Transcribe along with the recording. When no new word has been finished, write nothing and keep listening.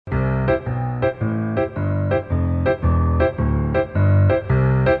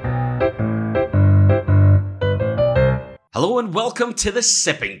Hello and welcome to The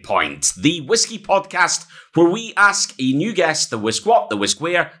Sipping Point, the whisky podcast where we ask a new guest the whisk what, the whisk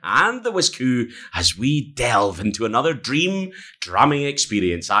where, and the whisk who as we delve into another dream drumming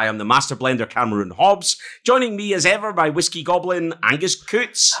experience. I am the master blender Cameron Hobbs. Joining me as ever, my whiskey goblin Angus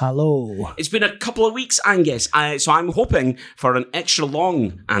Coots. Hello. It's been a couple of weeks, Angus, so I'm hoping for an extra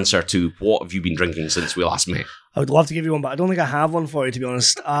long answer to what have you been drinking since we last met. I would love to give you one, but I don't think I have one for you, to be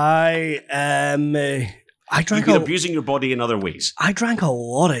honest. You've been abusing your body in other ways. I drank a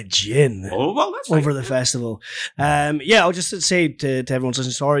lot of gin that's over the festival. I'll just say to everyone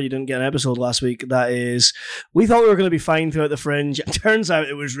listening, sorry you didn't get an episode last week. That is, we thought we were going to be fine throughout the Fringe. It turns out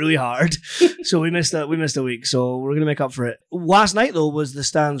it was really hard. So we missed a week. So we're going to make up for it. Last night, though, was the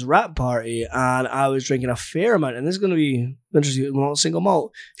Stan's wrap party, and I was drinking a fair amount. And this is going to be interesting. Not single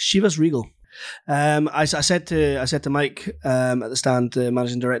malt. Chivas Regal. I said to Mike at the Stand, the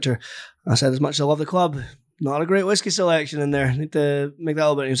managing director, I said, as much as I love the club, not a great whiskey selection in there. Need to make that a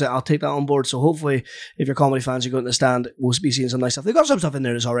little bit. And he was like, I'll take that on board. So hopefully, if you're comedy fans, you go to the Stand, we'll be seeing some nice stuff. They've got some stuff in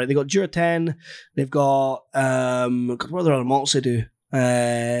there that's all right. They've got Jura 10. They've got, what other malts they do?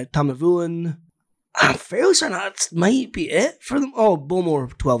 Tamnavulin. I'm fairly certain that might be it for them. Oh,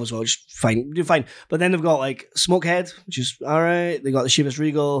 Bowmore 12 as well. Just fine. Do fine. But then they've got like Smokehead, which is all right. They got the Chivas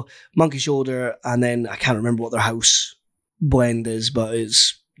Regal, Monkey Shoulder, and then I can't remember what their house blend is, but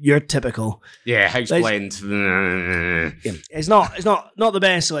it's your typical. Yeah, house blend. Yeah, it's not the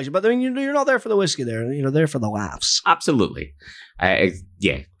best selection, but I mean, you're not there for the whiskey there. You're there for the laughs. Absolutely.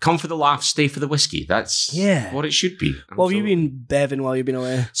 Come for the laughs, stay for the whiskey. That's what it should be. Well, have you been beving while you've been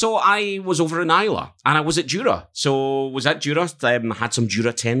away? So I was over in Islay, and I was at Jura. So was at Jura, had some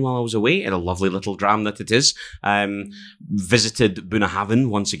Jura 10 while I was away, in a lovely little dram that it is. Visited Bunnahabhain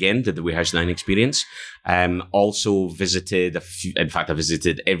once again, did the Warehouse 9 experience. Also visited, I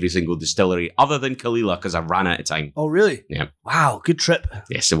visited every single distillery other than Kalila because I ran out of time. Oh, really? Yeah. Wow, good trip.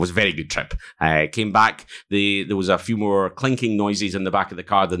 Yes, it was a very good trip. Came back, there was a few more clinking noises in the back of the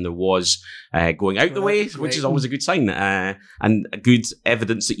car than there was going out the way, which is always a good sign and a good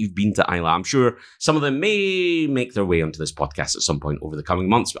evidence that you've been to Islay. I'm sure some of them may make their way onto this podcast at some point over the coming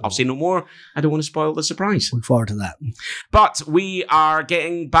months, but I'll say no more. I don't want to spoil the surprise. Look forward to that. But we are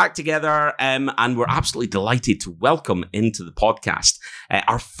getting back together and we're absolutely delighted to welcome into the podcast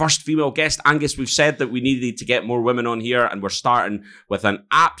our first female guest. Angus, we've said that we needed to get more women on here, and we're starting with an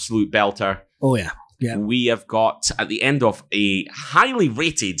absolute belter. Oh, yeah. Yeah. We have got, at the end of a highly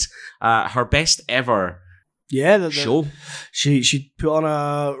rated, her best ever show. She put on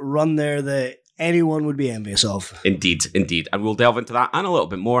a run there that anyone would be envious of. Indeed. And we'll delve into that and a little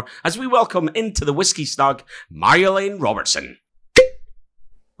bit more as we welcome into the Whiskey Snug, Marjolein Robertson.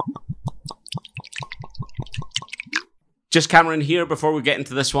 Just Cameron here, before we get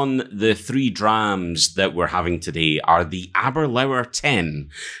into this one, the three drams that we're having today are the Aberlour 10,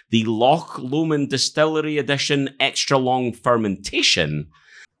 the Loch Lomond Distillery Edition Extra Long Fermentation,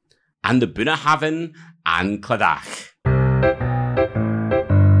 and the Bunnahabhain and cladach.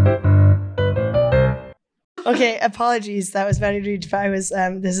 Okay, apologies, that was very rude, but I was,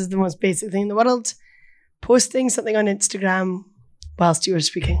 this is the most basic thing in the world, posting something on Instagram whilst you were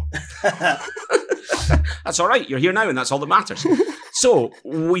speaking. That's all right. You're here now, and that's all that matters. So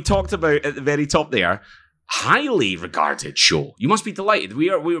we talked about at the very top there, highly regarded show. You must be delighted. We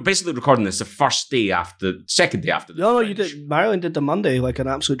were basically recording this the second day after. No, you did. Marjolein did the Monday like an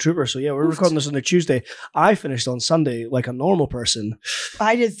absolute trooper. So yeah, we're recording this on the Tuesday. I finished on Sunday like a normal person.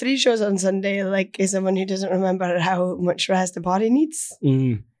 I did 3 shows on Sunday, like as someone who doesn't remember how much rest the body needs. Do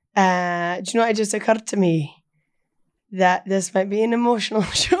you know what? It just occurred to me that this might be an emotional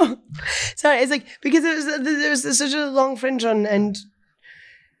show. Sorry, it's like, because there was such a long Fringe run, and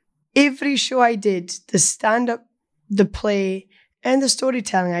every show I did, the stand-up, the play, and the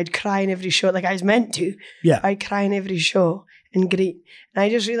storytelling, I'd cry in every show, like I was meant to. Yeah. I'd cry in every show and greet. And I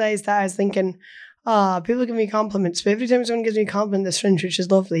just realised that I was thinking, people give me compliments, but every time someone gives me a compliment this Fringe, which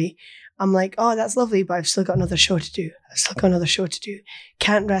is lovely, I'm like, oh, that's lovely, but I've still got another show to do.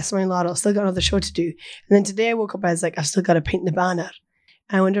 Can't rest my laurels. Still got another show to do. And then today I woke up, I was like, I've still got to paint the banner.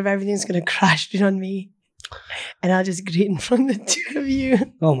 I wonder if everything's going to crash down on me. And I'll just greet in front of the two of you.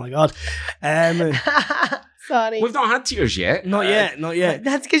 Oh my God. Sorry. We've not had tears yet. Not yet.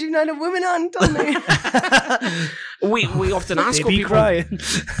 That's because you're not a woman on, don't we? We often ask what people crying.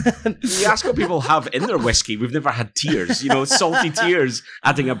 We ask what people have in their whiskey. We've never had tears, salty tears,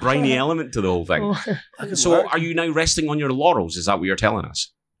 adding a briny element to the whole thing. So are you now resting on your laurels? Is that what you're telling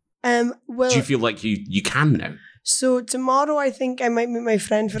us? Well, do you feel like you can now? So tomorrow I think I might meet my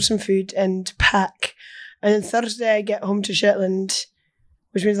friend for some food and pack. And then Thursday I get home to Shetland,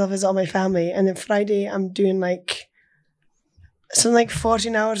 which means I'll visit all my family. And then Friday I'm doing like something like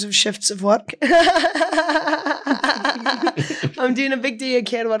 14 hours of shifts of work. I'm doing a big day of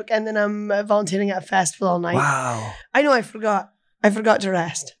care work and then I'm volunteering at a festival all night. Wow. I know, I forgot. I forgot to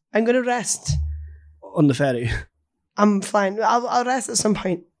rest. I'm going to rest. On the ferry. I'm flying. I'll rest at some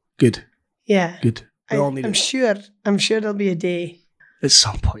point. Good. Yeah. Good. We all need I'm it. sure there'll be a day. At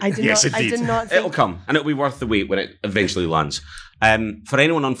some point. I did not think. It'll come, and it'll be worth the wait when it eventually lands. For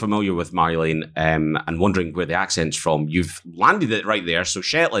anyone unfamiliar with Marjolein and wondering where the accent's from, you've landed it right there. So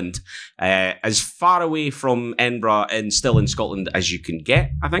Shetland, as far away from Edinburgh and still in Scotland as you can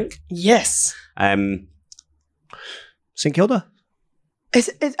get, I think. Yes. St Kilda?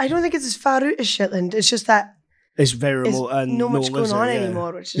 I don't think it's as far out as Shetland. It's just that It's very remote and no much one lives going on there, yeah.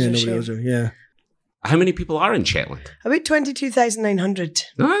 anymore, which is a nobody shame. lives there, yeah. How many people are in Shetland? About 22,900.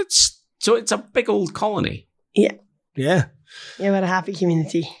 So it's a big old colony. Yeah. Yeah. Yeah, we're a happy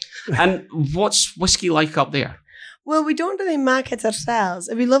community. And what's whiskey like up there? Well, we don't really make it ourselves.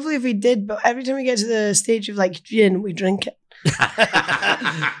 It'd be lovely if we did, but every time we get to the stage of like gin, we drink it.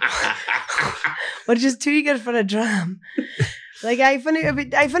 We're just too eager for a dram. Like I found out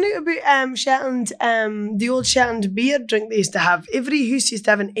about Shetland, the old Shetland beer drink they used to have. Every house used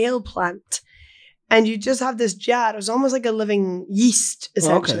to have an ale plant. And you just have this jar. It was almost like a living yeast,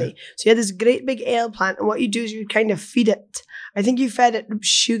 essentially. Okay. So you had this great big ale plant, and what you do is you kind of feed it. I think you fed it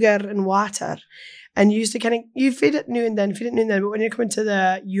sugar and water. And you used to you feed it now and then. But when you're coming to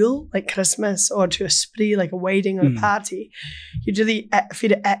the Yule, like Christmas, or to a spree, like a wedding or a party, you'd really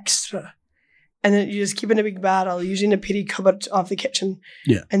feed it extra. And then you just keep in a big barrel, usually in a peaty cupboard off the kitchen.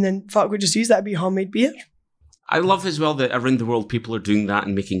 Yeah. And then folk would just use that to be homemade beer. I love as well that around the world people are doing that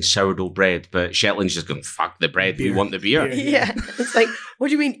and making sourdough bread, but Shetland's just going, fuck the bread, we want the beer. Yeah. It's like, what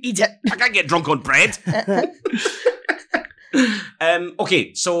do you mean, eat it? I can't get drunk on bread.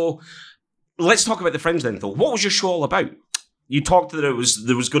 Okay, so let's talk about the Fringe then, though. What was your show all about? You talked that there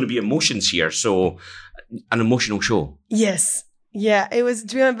was going to be emotions here, so an emotional show. Yes. Yeah, it was,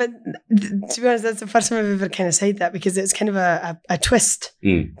 to be honest, that's the first time I've ever kind of said that, because it's kind of a twist.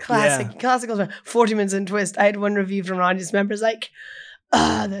 Classical 40 minutes in twist. I had one review from an audience member like,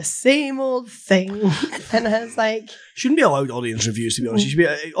 the same old thing. And I was like, shouldn't be allowed audience reviews, to be honest. You should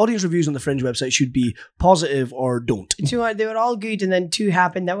be, audience reviews on the Fringe website should be positive or don't. do you know what? They were all good, and then two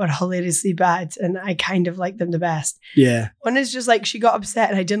happened that were hilariously bad, and I kind of liked them the best. Yeah. One is just like, she got upset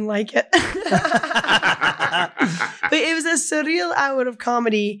and I didn't like it. But it was a surreal hour of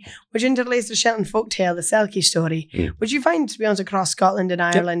comedy which interlaced the Shetland folktale, the Selkie story, which you find, to be honest, across Scotland and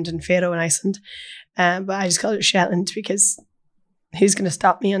Ireland and Faroe and Iceland. But I just called it Shetland because who's going to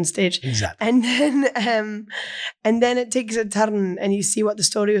stop me on stage? Exactly. And then it takes a turn and you see what the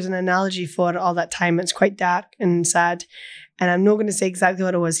story was an analogy for all that time. It's quite dark and sad. And I'm not going to say exactly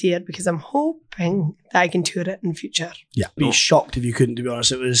what it was here because I'm hoping that I can tour it in future. Yeah, be shocked if you couldn't, to be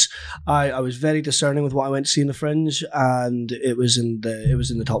honest. It was I was very discerning with what I went to see in the Fringe, and it was in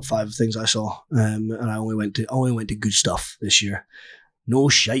the top 5 of things I saw. And I only went to good stuff this year. No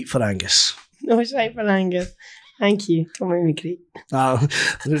shite for Angus. No shite for Angus. Thank you. Don't make me cry. I'm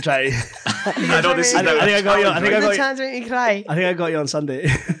gonna try. I know this is I think I got you. I think I got you. chance to make me cry. I think I got you on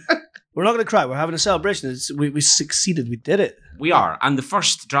Sunday. We're not going to cry. We're having a celebration. We succeeded. We did it. We are. And the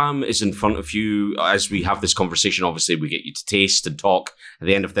first dram is in front of you. As we have this conversation, obviously, we get you to taste and talk. At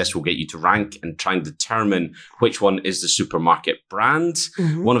the end of this, we'll get you to rank and try and determine which one is the supermarket brand.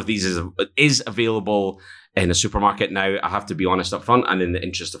 Mm-hmm. One of these is available in a supermarket now. I have to be honest up front, and in the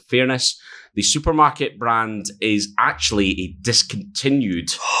interest of fairness, the supermarket brand is actually a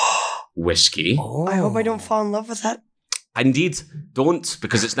discontinued whiskey. Oh. I hope I don't fall in love with it. Indeed, don't,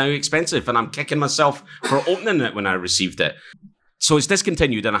 because it's now expensive and I'm kicking myself for opening it when I received it. So it's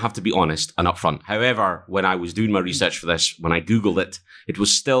discontinued, and I have to be honest and upfront. However, when I was doing my research for this, when I Googled it, it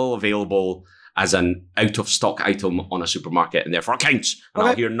was still available as an out-of-stock item on a supermarket, and therefore it counts, and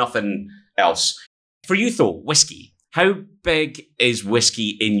I'll hear nothing else. For you, though, whiskey. How big is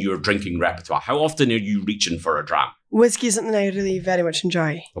whiskey in your drinking repertoire? How often are you reaching for a dram? Whiskey is something I really very much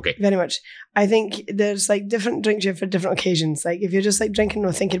enjoy. Okay. Very much. I think there's like different drinks you have for different occasions. Like if you're just like drinking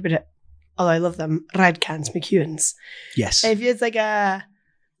no thinking about it, although I love them, Radcans, McEwen's. Yes. If it's like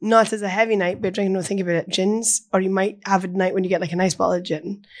not as a heavy night, but drinking no thinking about it, gins, or you might have a night when you get like a nice bottle of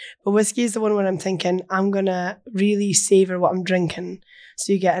gin. But whiskey is the one where I'm thinking, I'm going to really savour what I'm drinking.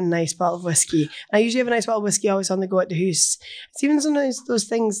 So you get a nice bottle of whiskey. And I usually have a nice bottle of whiskey always on the go at the house. It's even sometimes those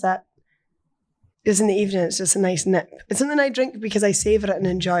things that is in the evening, it's just a nice nip. It's something I drink because I savour it and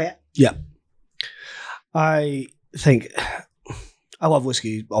enjoy it. Yeah. I think I love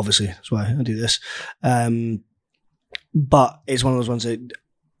whiskey, obviously. That's why I do this. But it's one of those ones that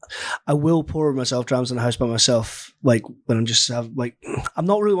I will pour myself drams in the house by myself, like when I'm just I'm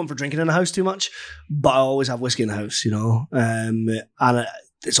not really one for drinking in the house too much, but I always have whiskey in the house, and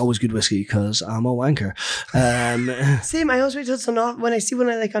it's always good whiskey because I'm a wanker. Same. I always wait till it's on offer. When I see one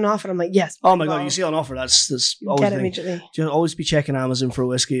I like on offer, I'm like, yes. Oh my God, you see it on offer, that's always get it immediately. You always be checking Amazon for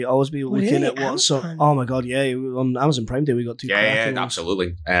whiskey. Always be looking at what's so. Oh my God, yeah. On Amazon Prime Day, we got 2. Yeah,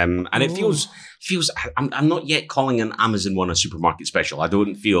 absolutely. And it feels. I'm not yet calling an Amazon one a supermarket special. I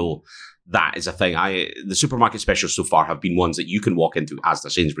don't feel that is a thing. The supermarket specials so far have been ones that you can walk into as the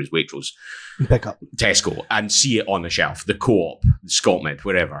Sainsbury's, Waitrose, pick up Tesco, and see it on the shelf. The Co-op, the Scotmid,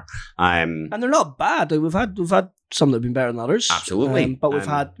 wherever. And they're not bad. We've had some that have been better than others. Absolutely, but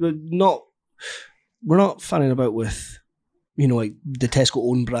we're not fanning about with like the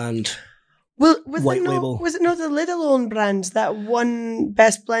Tesco own brand. Well, label. Was it not the Lidl own brand that won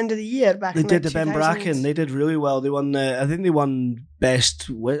Best Blend of the Year back in They did the Ben Bracken. They did really well. They won I think they won Best...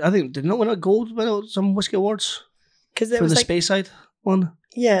 I think, did not win a gold medal, some whiskey awards? For the Speyside one?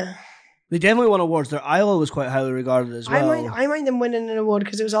 Yeah. They definitely won awards. Their Islay was quite highly regarded as well. I mind them winning an award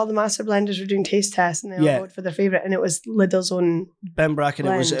because it was all the master blenders were doing taste tests and they all voted for their favourite, and it was Lidl's own Ben Bracken.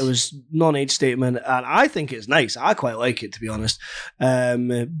 blend. It was non-age statement, and I think it's nice. I quite like it, to be honest. But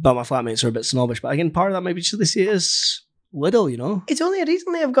my flatmates are a bit snobbish. But again, part of that maybe just they see it as Lidl, It's only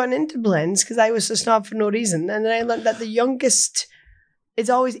recently I've gotten into blends because I was a snob for no reason, and then I learned that the youngest, it's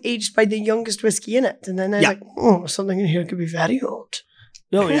always aged by the youngest whiskey in it, and then I was like, something in here could be very old.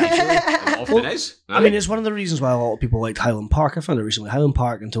 No, yeah, it often is. I mean, it's one of the reasons why a lot of people liked Highland Park. I found it recently. Highland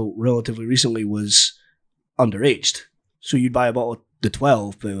Park, until relatively recently, was underaged. So you'd buy a bottle of the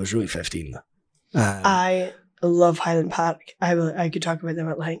 12, but it was really 15. I love Highland Park. I could talk about them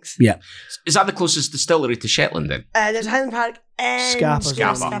at length. Yeah. Is that the closest distillery to Shetland then? There's Highland Park and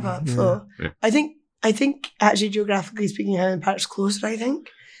Scapa. So I think actually geographically speaking, Highland Park's closer, I think.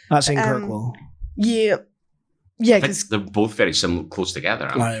 That's in Kirkwall. Yeah. Yeah, because they're both very similar, close together.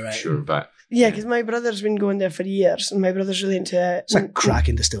 I'm sure, but because my brother's been going there for years, and my brother's really into it's a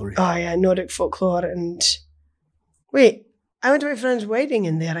cracking distillery. Oh yeah, Nordic folklore and wait, I went to my friend's wedding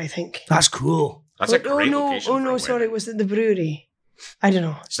in there. I think that's cool. That's a great location. Oh no, sorry, was it the brewery? I don't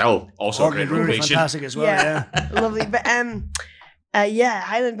know. Still, also a great brewery, location. Fantastic as well. Yeah. Lovely. But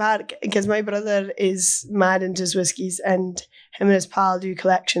Highland Park, because my brother is mad into his whiskies, and him and his pal do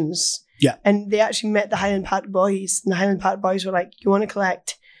collections. Yeah. And they actually met the Highland Park boys, and the Highland Park boys were like, you want to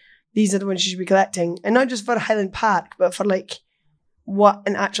collect? These are the ones you should be collecting. And not just for Highland Park, but for like what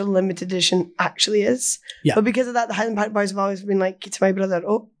an actual limited edition actually is. Yeah. But because of that, the Highland Park boys have always been like to my brother,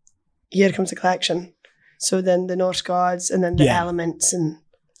 oh, here comes the collection. So then the Norse gods and then the elements and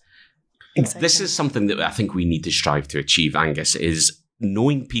exciting. This is something that I think we need to strive to achieve, Angus, is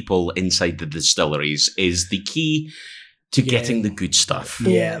knowing people inside the distilleries is the key to getting the good stuff.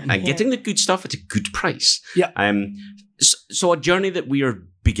 And getting the good stuff at a good price. Yeah. So a journey that we are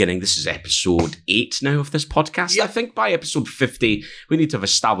beginning, this is episode 8 now of this podcast. I think by episode 50, we need to have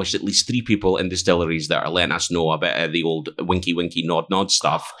established at least 3 people in distilleries that are letting us know about the old winky, nod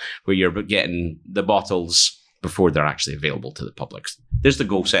stuff, where you're getting the bottles before they're actually available to the public. There's the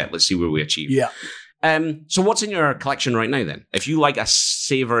goal set. Let's see where we achieve. Yeah. So what's in your collection right now then? If you like a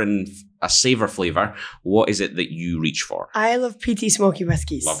savor flavour, what is it that you reach for? I love PT smoky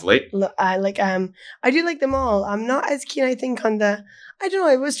whiskies. Lovely. I like I do like them all. I'm not as keen, I think, on the I don't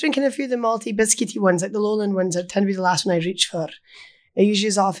know, I was drinking a few of the malty biscuity ones, like the Lowland ones that tend to be the last one I reach for. It usually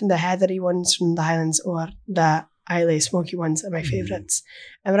is often the heathery ones from the Highlands or the Islay smoky ones are my favourites.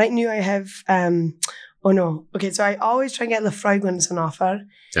 And right now I have so I always try and get Lefroy ones on offer.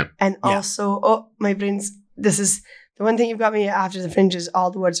 Yeah. And also, my brain's, this is the one thing you've got me after the fringe is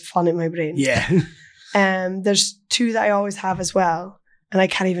all the words have fallen in my brain. Yeah. There's 2 that I always have as well, and I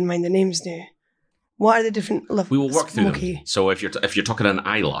can't even mind the names now. What are the different? We will work through them. So if you're talking an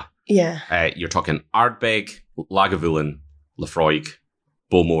Islay, you're talking Ardbeg, Lagavulin, Lefroy,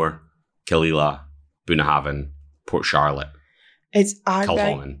 Bowmore, Killila, Bunnahabhain, Port Charlotte. It's Ardbeg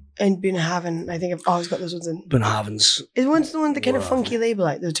Kilholman. and Bunnahabhain. I think I've always got those ones in. Bunnahabhain's. Is one's the one that kind of funky label,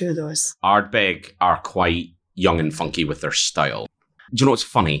 like the 2 of those? Ardbeg are quite young and funky with their style. Do you know what's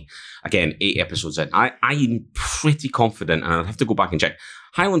funny? Again, 8 episodes in. I'm pretty confident, and I'll have to go back and check.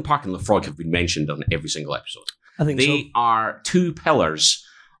 Highland Park and Lefroy have been mentioned on every single episode. I think they are 2 pillars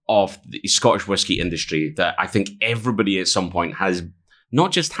of the Scottish whiskey industry that I think everybody at some point has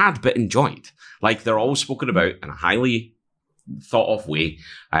not just had, but enjoyed. Like, they're always spoken about in a highly thought of way.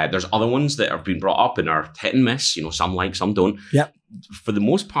 There's other ones that have been brought up and are hit and miss. Some like, some don't. Yep. for the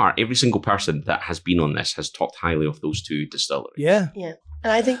most part, every single person that has been on this has talked highly of those two distilleries. Yeah. Yeah.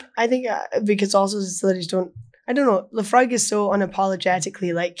 And I think because also distilleries don't, I don't know, Lefroy is so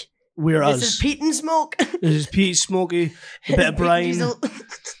unapologetically like, We're this us. is peat and smoke. This is peat, smoky, a bit of brine. Diesel.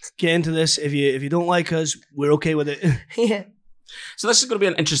 Get into this. If you don't like us, we're okay with it. Yeah. So this is going to be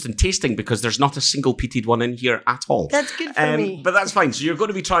an interesting tasting because there's not a single peated one in here at all. That's good for me. But that's fine. So you're going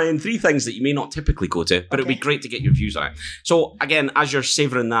to be trying 3 things that you may not typically go to, but it'd be great to get your views on it. So again, as you're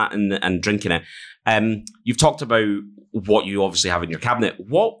savouring that and drinking it, you've talked about what you obviously have in your cabinet.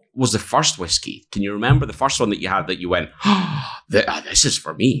 What was the first whiskey? Can you remember the first one that you had that you went, this is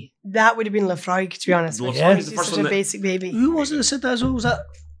for me? That would have been Lefroy, to be honest. Lefroy He's is the first such one a that- basic baby. Who was it that said that as well? Was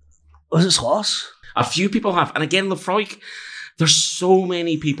it Sloss? A few people have. And again, Lefroy, there's so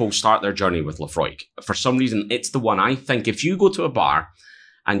many people start their journey with Lefroy. For some reason, it's the one. I think if you go to a bar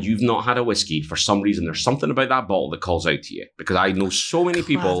and you've not had a whiskey, for some reason, there's something about that bottle that calls out to you. Because I know so many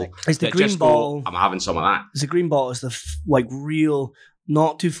people It's the that green just bottle. go, I'm having some of that. It's the green bottle. It's the real,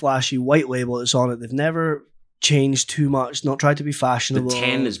 not too flashy white label that's on it. They've never changed too much. Not tried to be The fashionable.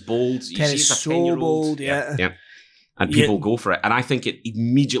 10 is bold. You 10 see is it's a so 10-year-old. bold, yeah. And people go for it. And I think it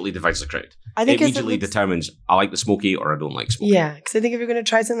immediately divides the crowd. I It think immediately determines, I like the smoky or I don't like smoky. Yeah, because I think if you're going to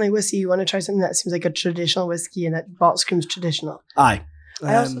try something like whiskey, you want to try something that seems like a traditional whiskey and that bottle screams traditional. Aye.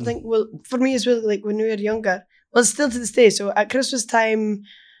 I also think, well, for me as well, like when we were younger, well, still to this day, so at Christmas time,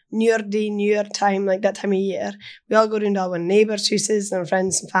 New Year Day, New Year time, like that time of year, we all go down to our neighbours' houses and our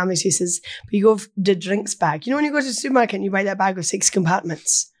friends and family's houses, but you go the drinks bag. You know when you go to the supermarket and you buy that bag with 6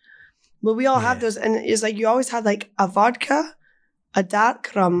 compartments? Well, we all have those, and it's like you always have like a vodka, a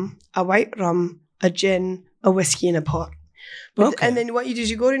dark rum, a white rum, a gin, a whiskey, and a port. Okay. And then what you do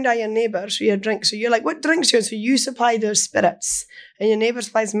is you go around to your neighbours for your drinks. So you're like, what drinks do you want? So you supply those spirits, and your neighbour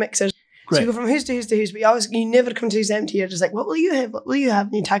supplies mixers. Great. So you go from house to house to house, but you never come to house empty. You're just like, what will you have? What will you have?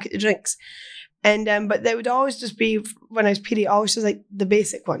 And you tack out the drinks. And but they would always just be, when I was PD, always just like the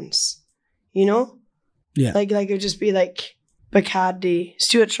basic ones, you know? Yeah. Like it would just be like Bacardi,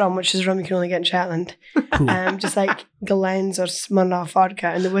 Stuart rum, which is rum you can only get in Shetland. Cool. Just like Glens or Smirnoff vodka.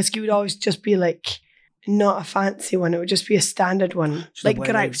 And the whiskey would always just be like, not a fancy one. It would just be a standard one, Just like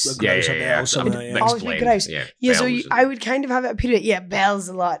a grouse. grouse or bell, something like that. Mixed Always be blend. grouse. Yeah, so bells. I would kind of have it at period. Yeah, bells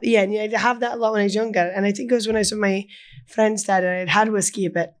a lot. Yeah, and I'd have that a lot when I was younger. And I think it was when I was with my friend's dad and I'd had whiskey a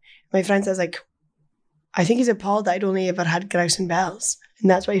bit. My friend says like, I think he's appalled that I'd only ever had grouse and bells.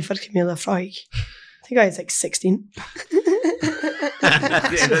 And that's why he first gave me a Lefroy. I think I was like 16. Yeah,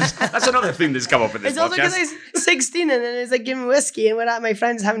 that's another thing that's come up in this It's also because I podcast. was 16 and then it's like giving me whiskey and we're at my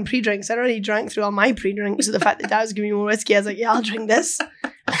friends having pre-drinks. I already drank through all my pre-drinks. So the fact that Dad was giving me more whiskey, I was like, yeah, I'll drink this.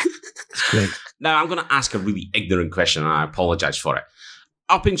 Great. Now, I'm going to ask a really ignorant question, and I apologise for it.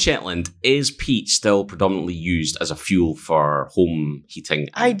 Up in Shetland, is peat still predominantly used as a fuel for home heating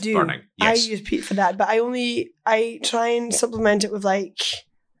and I do. burning? I Yes. use peat for that, but I try and supplement it with like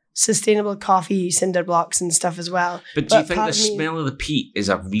sustainable coffee cinder blocks and stuff as well. But do you think part the of me- smell of the peat is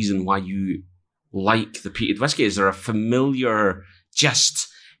a reason why you like the peated whiskey? Is there a familiar,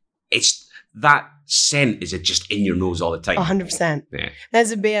 it's that scent, is it just in your nose all the time? 100%. Yeah.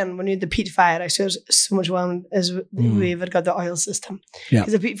 As a bairn, when we had the peat fire, I saw so much warm as we ever got the oil system. Yeah.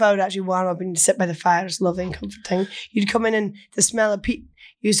 Because the peat fire would actually warm up and you'd sit by the fire. It's lovely and comforting. You'd come in and the smell of peat,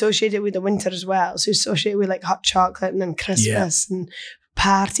 you associate it with the winter as well. So you associate it with like hot chocolate and then Christmas and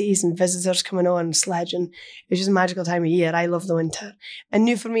parties and visitors coming on and sledging. It's just a magical time of year. I love the winter. And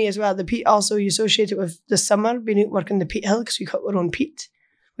new for me as well, the peat also, you associate it with the summer, being out working the peat hill because we cut our own peat.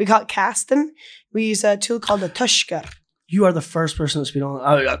 We call it casting. We use a tool called a tushker. You are the first person that's been on.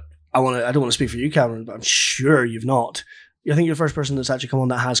 I don't want to speak for you, Cameron, but I'm sure you've not. I think you're the first person that's actually come on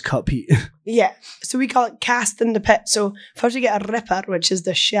that has cut peat. Yeah. So we call it casting the pit. So first you get a ripper, which is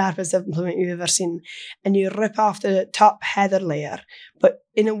the sharpest implement you've ever seen. And you rip off the top heather layer, but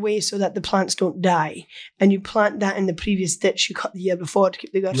in a way so that the plants don't die. And you plant that in the previous ditch you cut the year before to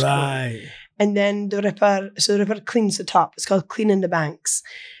keep the guts going. Right. And then the ripper cleans the top. It's called cleaning the banks.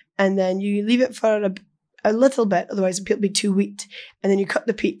 And then you leave it for a little bit, otherwise it'll be too wheat. And then you cut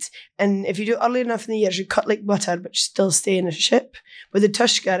the peat. And if you do it early enough in the years, you cut like butter, but you still stay in a ship. With the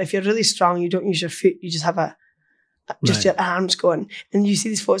tushka, if you're really strong, you don't use your foot, you just have your arms going. And you see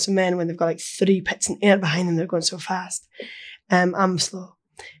these photos of men when they've got like 3 pits in air behind them, they're going so fast. I'm slow.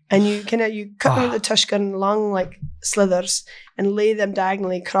 And you cut them with the tushka in long like slithers and lay them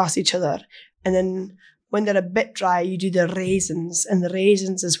diagonally across each other. And then when they're a bit dry, you do the raisins. And the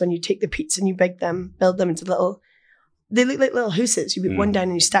raisins is when you take the peats and you build them into they look like little houses. You put one down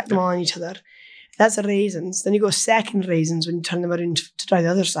and you stack them all on each other. That's the raisins. Then you go second raisins when you turn them around to try the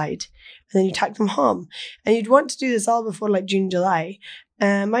other side. And then you tack them home. And you'd want to do this all before like June, July.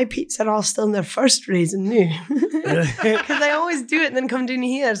 My peats are all still in their first raisin now. Because I always do it and then come down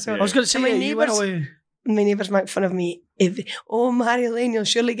here. So I was going to say, my neighbours make fun of me. Marjolein, you'll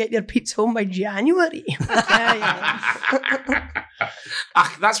surely get your peats home by January.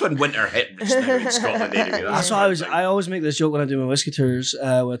 That's when winter hit in Scotland anyway. That's why I always make this joke when I do my whiskey tours,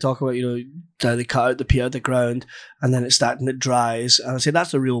 when I talk about, they cut out the peat out of the ground and then it dries. And I say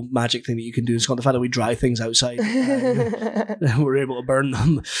that's the real magic thing that you can do in Scotland. The fact that we dry things outside, we're able to burn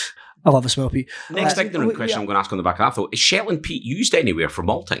them. I love a smell peat. Next ignorant question I'm going to ask on the back of that, though, is Shetland peat used anywhere for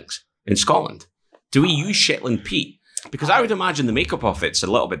maltings in Scotland? Do we use Shetland peat? Because I would imagine the makeup of it's a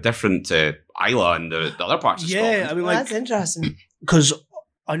little bit different to Islay and the other parts of Scotland. Yeah, I mean, that's interesting. Because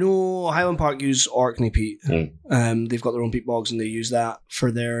I know Highland Park use Orkney peat. They've got their own peat bogs and they use that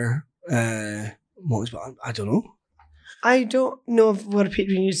for their maltings, but I don't know. I don't know if what peat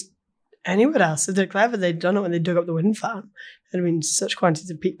being used anywhere else. If they're clever, they'd done it when they dug up the wind farm. There have been such quantities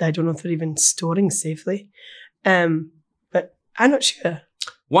of peat that I don't know if they're even storing safely. But I'm not sure.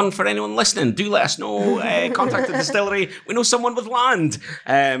 One for anyone listening, do let us know. Contact the distillery. We know someone with land.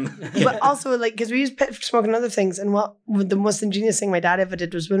 But also, because we use pit for smoke and other things, and what the most ingenious thing my dad ever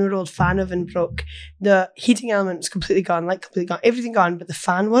did was when our old fan oven broke, the heating element was completely gone, everything gone, but the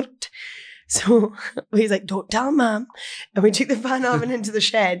fan worked. So he's like, don't tell Mum. And we took the fan oven into the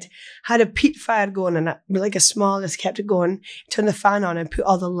shed, had a peat fire going in it, like a small, just kept it going, turned the fan on and put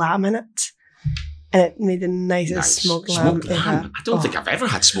all the lamb in it. And it made the nicest smoked lamb. I don't think I've ever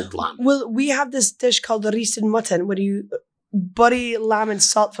had smoked lamb. Well, we have this dish called the roasted mutton where you bury lamb in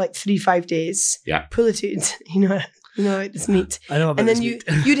salt for 3-5 days. Yeah. Pull it out. You know it's meat. I know about and then you'd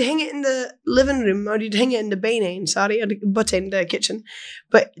hang it in the living room or you'd hang it in the baining, or the butt in the kitchen.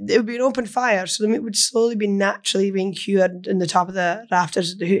 But it would be an open fire, so the meat would slowly be naturally being cured in the top of the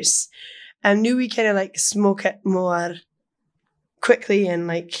rafters of the house. And we kind of smoke it more quickly and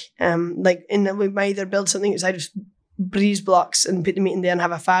we might either build something outside of breeze blocks and put the meat in there and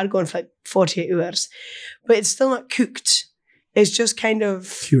have a fire going for 48 hours. But it's still not cooked. It's just kind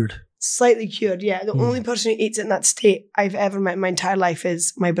of cured. Slightly cured, yeah. The only person who eats it in that state I've ever met in my entire life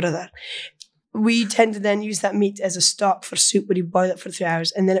is my brother. We tend to then use that meat as a stock for soup where you boil it for 3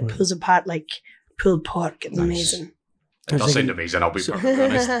 hours and then it pulls apart like pulled pork. It's amazing. It does sound amazing, I'll be perfectly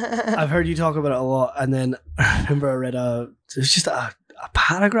honest. I've heard you talk about it a lot, and then I remember I read it was just a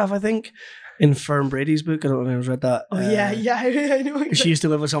paragraph, I think, in Fern Brady's book. I don't know if I read that. Oh, yeah, I know. She used to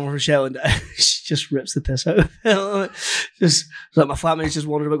live with someone from Shetland. She just rips the piss out of it. Just like my flatmates just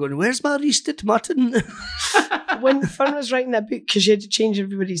wandered about going, where's my roasted mutton? When Fern was writing that book, because she had to change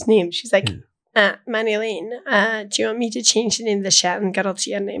everybody's name, she's like, Marjolein, do you want me to change the name of the Shetland girl to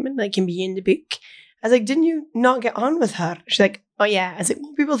your name and can be in the book? I was like, didn't you not get on with her? She's like, oh yeah. I was like,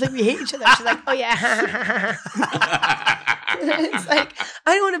 well, people think we hate each other. She's like, oh yeah. It's like,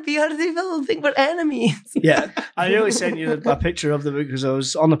 I don't want to be her. People think we're enemies. Yeah. I nearly sent you a picture of the book because I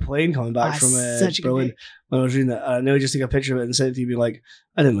was on the plane coming back from Berlin when I was reading it. I nearly just took a picture of it and sent it to you, being like,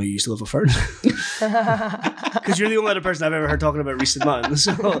 I didn't know you used to live with Fern. Because you're the only other person I've ever heard talking about roasted mutton.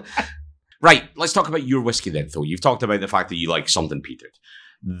 So. Right, let's talk about your whiskey then, though. You've talked about the fact that you like something peated.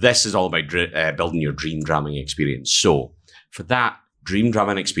 This is all about building your dream dramming experience. So, for that dream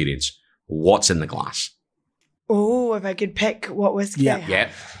dramming experience, what's in the glass? Oh, if I could pick what whiskey I have.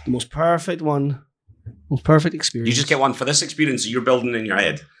 Yeah. The most perfect one. Most perfect experience. You just get one for this experience that you're building in your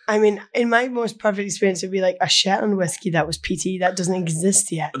head. I mean, in my most perfect experience, it would be like a Shetland whiskey that was peaty that doesn't exist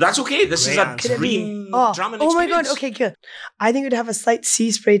yet. That's okay. This is a dream dramming experience. Oh my God. Okay, cool. I think it would have a slight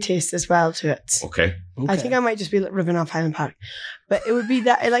sea spray taste as well to it. Okay. I think I might just be ripping off Highland Park. But it would be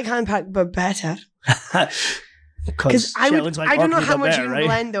that, I like Highland Park, but better. Because I don't know how much you can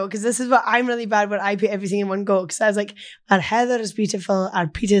blend though, because this is what I'm really bad where I put everything in one go. Because I was like, our heather is beautiful, our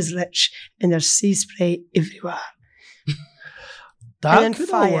peat is rich, and there's sea spray everywhere. That could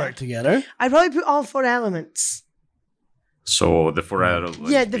all work together. I'd probably put all 4 elements. So the 4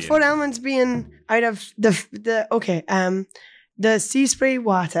 elements. Yeah, the 4 elements being out of the sea spray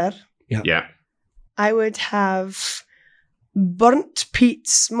water. Yeah. I would have burnt peat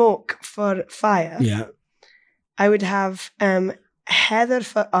smoke for fire. Yeah. I would have heather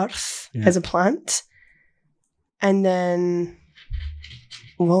for earth as a plant. And then,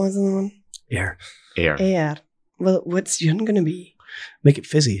 what was the other one? Air. Well, what's yours going to be? Make it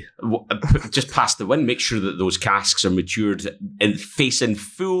fizzy. Just past the wind. Make sure that those casks are matured and facing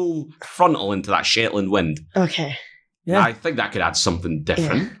full frontal into that Shetland wind. Okay. Yeah. I think that could add something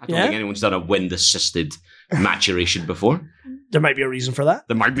different. Yeah. I don't think anyone's done a wind-assisted maturation before. There might be a reason for that.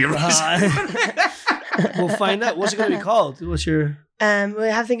 There might be a reason. We'll find out. What's it going to be called? What's your... We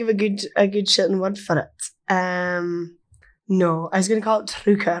have to think of a good Shetland word for it. No, I was going to call it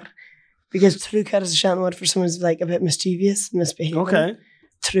trúchar, because trúchar is a Shetland word for someone who's like a bit mischievous, misbehaving. Okay.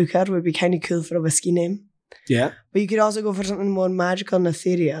 Trúchar would be kind of cool for a whiskey name. Yeah. But you could also go for something more magical and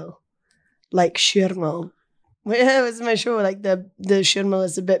ethereal, like Shirmal. Well, yeah, it was my show. Like the Shirmal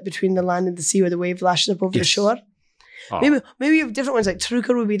is the bit between the land and the sea where the wave lashes up over the shore. Oh. Maybe you have different ones. Like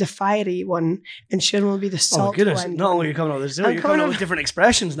Trúchar would be the fiery one, and Shirmal would be the salt. Oh my goodness! one. Not only are you coming up with this, you're coming up with different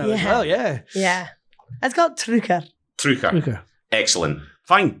expressions now as well. Yeah. Yeah. That's called Trúchar. Trúchar. Excellent.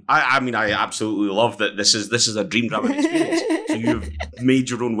 Fine. I mean, I absolutely love that this is a dream drama experience. So you've made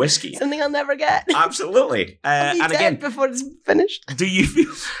your own whiskey. Something I'll never get. Absolutely. And again, before it's finished. do you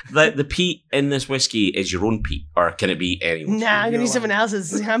feel that the peat in this whiskey is your own peat, or can it be anyone's? Nah, I'm going to use someone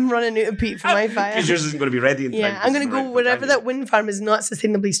else's. I'm running out of peat for my fire. Because yours isn't going to be ready in time. Yeah, I'm going to go wherever that wind farm is not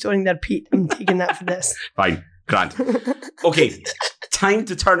sustainably storing their peat. I'm taking that for this. Fine. Grand. Okay. Time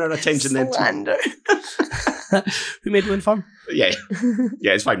to turn our attention then Slander. Who made the wind farm? Yeah.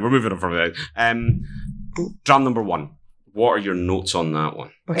 Yeah, it's fine. We're moving on from that. Dram number 1. What are your notes on that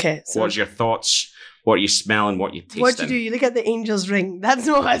one? Okay. So What's your thoughts? What are you smelling? What are you tasting? what do you do? You look at the angel's ring. That's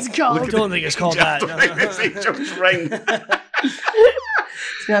not what it's called. I don't think it's called that. I don't think it's Angel's ring. Do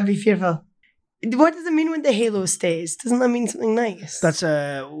not be fearful. What does it mean when the halo stays? Doesn't that mean something nice? That's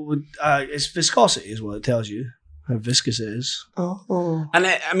it's viscosity is what it tells you. How viscous it is. Oh. And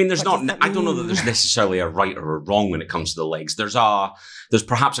I mean, there's What not. does that I don't know that mean? there's necessarily a right or a wrong when it comes to the legs. There's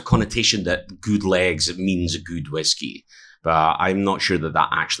perhaps a connotation that good legs means a good whiskey, but I'm not sure that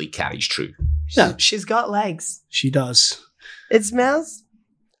actually carries true. No. She's got legs. She does. It smells.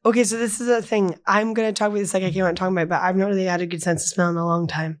 Okay, so this is a thing. I'm going to talk about this like I came out talking about, but I've not really had a good sense of smell in a long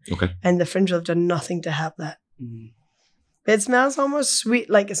time. Okay. And the fringe will have done nothing to help that. Mm. It smells almost sweet,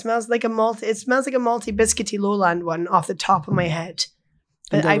 like it smells like a malty biscuity lowland one off the top of my head.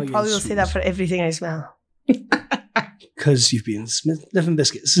 But I probably will say that for everything I smell. Because you've been sniffing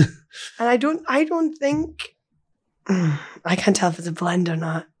biscuits. And I don't think, I can't tell if it's a blend or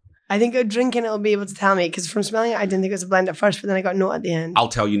not. I think drinking it'll be able to tell me, because from smelling it, I didn't think it was a blend at first, but then I got a note at the end. I'll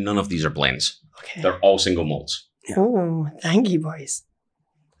tell you, none of these are blends. Okay. They're all single malts. Yeah. Oh, thank you, boys.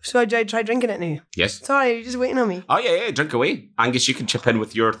 So I try drinking it now. Yes. Sorry, you're just waiting on me. Oh yeah, drink away. Angus, you can chip in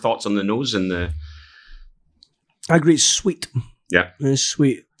with your thoughts on the nose and the... I agree, it's sweet. Yeah. It's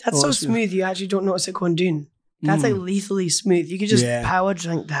sweet. That's so smooth, you actually don't notice it going down. That's like lethally smooth. You could just power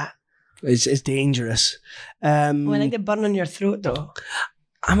drink that. It's dangerous. I like the burn on your throat though.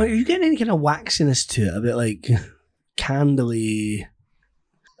 Are you getting any kind of waxiness to it? A bit like candly...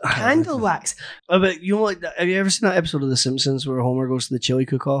 Candle wax. But you know, like, have you ever seen that episode of The Simpsons where Homer goes to the chili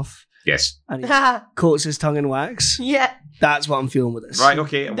cook-off Yes. and he coats his tongue in wax? Yeah. That's what I'm feeling with this. Right,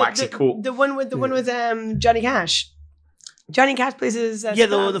 okay, a waxy coat. The one with Johnny Cash. Johnny Cash plays his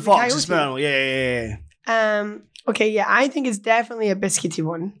the fox coyote. smell. Yeah. Okay, yeah, I think it's definitely a biscuity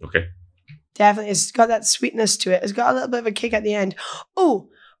one. Okay. Definitely. It's got that sweetness to it. It's got a little bit of a kick at the end. Oh.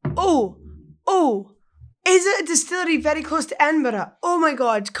 Is it a distillery very close to Edinburgh? Oh my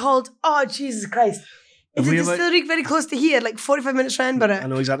God, called, oh Jesus Christ. It's a distillery very close to here, like 45 minutes from Edinburgh. I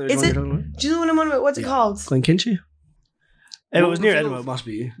know exactly what you're talking about. Do you know what I'm on about? What's it called? Glenkinchie? If it was near Edinburgh, it must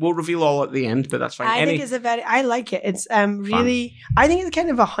be. We'll reveal all at the end, but that's fine. I think it's I like it. It's really, I think it's kind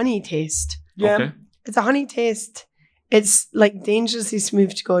of a honey taste. Yeah. Okay. It's a honey taste. It's like dangerously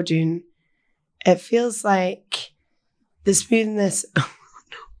smooth to go down. It feels like the smoothness.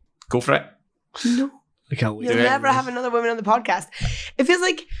 Go for it. No. I can't wait. You'll never have another woman on the podcast. It feels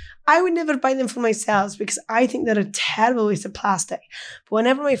like I would never buy them for myself because I think they're a terrible waste of plastic. But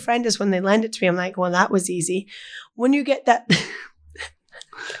whenever my friend does, when they lend it to me, I'm like, well, that was easy. When you get that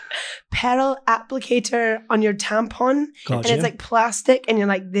pearl applicator on your tampon and it's like plastic and you're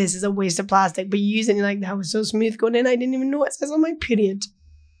like, this is a waste of plastic. But you use it and you're like, that was so smooth going in. I didn't even know it says on my period.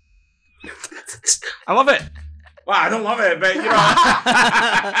 I love it. Well, I don't love it, but you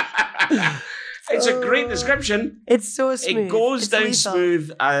know. It's a great description. It's so smooth. It goes down lethal. smooth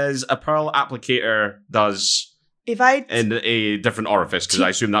as a pearl applicator does in a different orifice, because I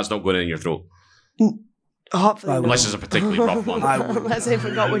assume that's not going in your throat. Hopefully not. Unless it's a particularly rough one. Unless I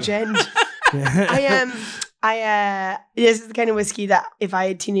forgot which end. This is the kind of whiskey that if I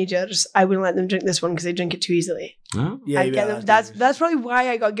had teenagers, I wouldn't let them drink this one because they drink it too easily. Oh. Yeah, that's probably why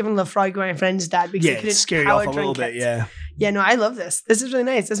I got given Lafroig by my friend's dad, because he couldn't scare you power off a little drink bit. it. Yeah, no, I love this. This is really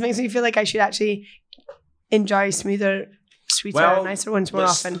nice. This makes me feel like I should actually enjoy sweeter, nicer ones more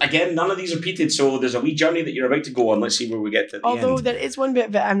often. Again, none of these are peated, so there's a wee journey that you're about to go on. Let's see where we get to the end. Although there is one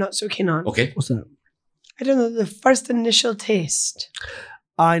bit that I'm not so keen on. Okay. What's that? I don't know, the first initial taste.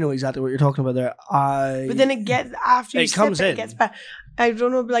 I know exactly what you're talking about there. But then it gets, after you It sip comes it, in. it gets better. I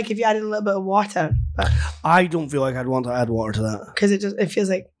don't know, like if you added a little bit of water, but I don't feel like I'd want to add water to that. because it feels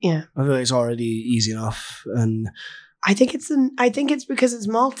like, yeah. I feel like it's already easy enough. And I think it's because it's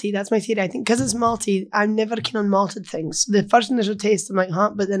malty. That's my theory. I think because it's malty, I'm never keen on malted things. So the first initial taste, I'm like,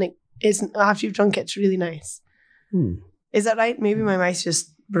 huh? But then it isn't. After you've drunk it, it's really nice. Is that right? Maybe my mouth's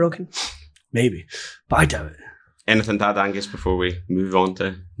just broken. maybe. But I doubt it. Anything to add, Angus, before we move on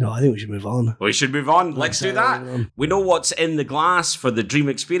to... No, I think we should move on. We should move on. Let's do that. We know what's in the glass for the dream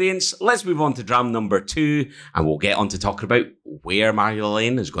experience. Let's move on to dram number 2, and we'll get on to talking about where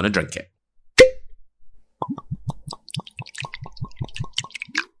Marjolein is going to drink it.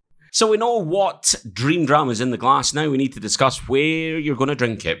 So we know what dream dram is in the glass. Now we need to discuss where you're going to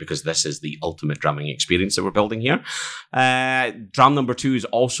drink it, because this is the ultimate dramming experience that we're building here. Dram number 2 is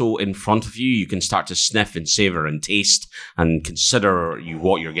also in front of you. You can start to sniff and savour and taste and consider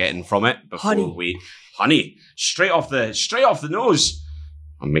what you're getting from it before honey, straight off the nose.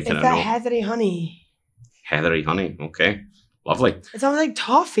 I'm making It's it that a heathery honey. Heathery honey. Okay, lovely. It's almost like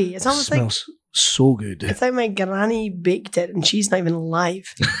toffee. It's almost Smells so good. It's like my granny baked it and she's not even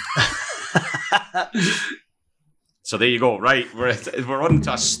alive. So there you go. Right, we're on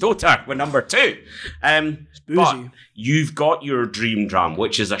to a stoter with number 2. But boozy. you've got your dream dram,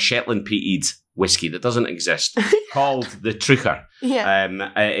 which is a Shetland peated whiskey that doesn't exist, called the Trucher. Yeah.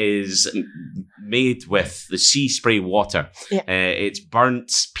 It is made with the sea spray water. Yeah. It's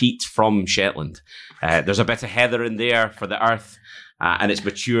burnt peat from Shetland. There's a bit of heather in there for the earth, and it's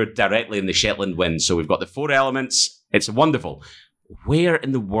matured directly in the Shetland wind. So we've got the 4 elements. It's wonderful. Where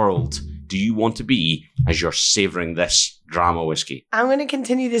in the world do you want to be as you're savouring this drama whiskey? I'm going to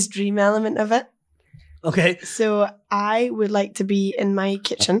continue this dream element of it. Okay. So I would like to be in my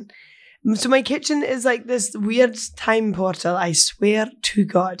kitchen. So my kitchen is like this weird time portal, I swear to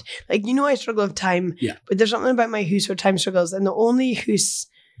God. Like, you know, I struggle with time, but there's something about my house where time struggles. And the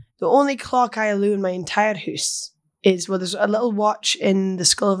only clock I allow in my entire house is, well, there's a little watch in the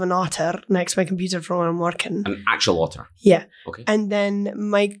skull of an otter next to my computer for when I'm working. An actual otter? Yeah. Okay. And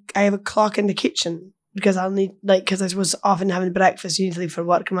then I have a clock in the kitchen because because I was often having breakfast, you need to leave for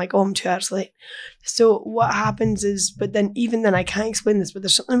work. I'm like, oh, I'm 2 hours late. So what happens is, but then even then I can't explain this, but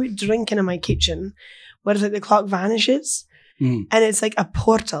there's something about drinking in my kitchen where it's like the clock vanishes. And it's like a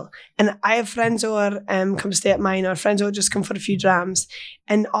portal. And I have friends who are come stay at mine, or friends who will just come for a few drams.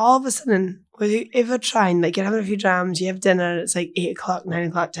 And all of a sudden, without ever trying, like you're having a few drams, you have dinner, it's like 8 o'clock, 9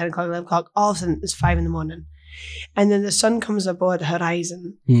 o'clock, 10 o'clock, 11 o'clock. All of a sudden, it's 5 a.m. And then the sun comes above the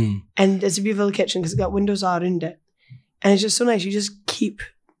horizon. And it's a beautiful kitchen because it's got windows all around it. And it's just so nice. You just keep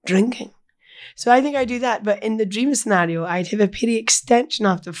drinking. So I think I do that. But in the dream scenario, I'd have a pretty extension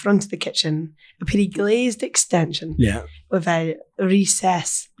off the front of the kitchen, a pretty glazed extension with a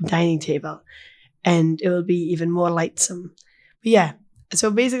recessed dining table. And it will be even more lightsome. But yeah,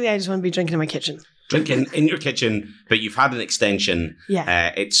 so basically I just want to be drinking in my kitchen. Drinking in your kitchen, but you've had an extension.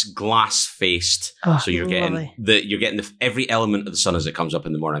 Yeah. It's glass faced, so you're lovely. getting every element of the sun as it comes up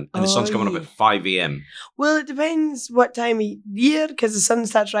in the morning, and the sun's coming up at 5 a.m. Well, it depends what time of year, because the sun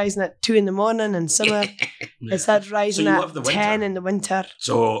starts rising at 2 a.m. in summer. It starts rising at 10 in the winter.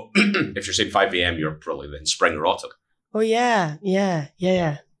 So if you're saying 5 a.m., you're probably in spring or autumn. Oh yeah.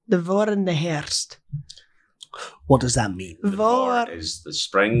 The vor and the herfst. What does that mean? The vor is the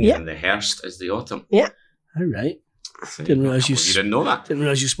spring, and the herfst is the autumn. Yeah. All right. Didn't realise you didn't know that. Didn't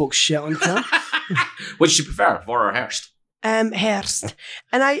realise you spoke Shetland. Which do you prefer, vor or herfst? Herfst.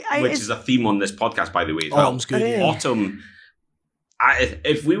 And which is a theme on this podcast, by the way, as well. Autumn's good. Really? Autumn.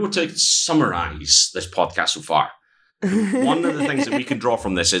 If we were to summarise this podcast so far, one of the things that we can draw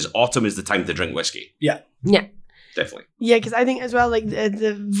from this is autumn is the time to drink whiskey. Yeah. Definitely. Yeah, because I think as well, like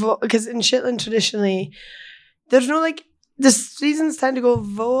because in Shetland traditionally, there's no the seasons tend to go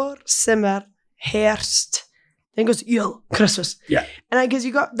vor, simmer, herfst, then goes Yule, Christmas. Yeah. And because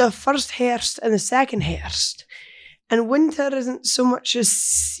you got the first herfst and the second herfst. And winter isn't so much a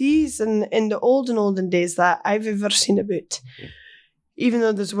season in the olden days that I've ever seen about. Even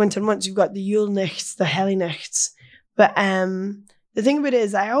though there's winter months, you've got the Yule nights, the Helly nights. But the thing about it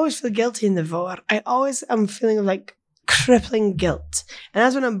is I always feel guilty in the vor. I always am feeling of crippling guilt. And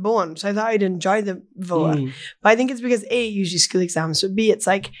that's when I'm born. So I thought I'd enjoy the vor. But I think it's because A, usually school exams. So B, it's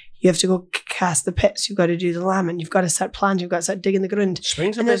like you have to go cast the pits. You've got to do the lambing. You've got to start planting. You've got to start digging the ground.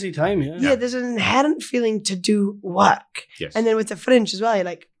 Spring's a busy time, yeah. Yeah, there's an inherent feeling to do work. Yes. And then with the fringe as well, you're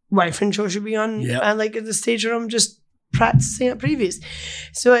like, my fringe show should be on. Yeah. And at the stage where I'm just practicing at previews.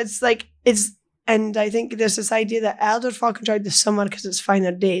 So and I think there's this idea that elder folk enjoy the summer because it's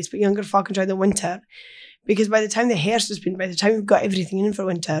finer days, but younger folk enjoy the winter Because by the time the hearse has been, by the time we've got everything in for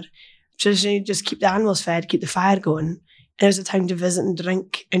winter, traditionally just keep the animals fed, keep the fire going, and there's a time to visit and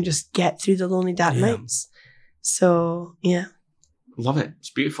drink and just get through the lonely dark nights. So, yeah. Love it.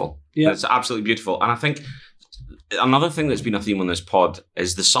 It's beautiful. Yeah. It's absolutely beautiful. And I think another thing that's been a theme on this pod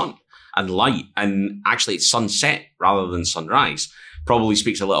is the sun and light. And actually, it's sunset rather than sunrise. Probably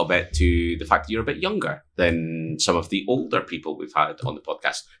speaks a little bit to the fact that you're a bit younger than some of the older people we've had on the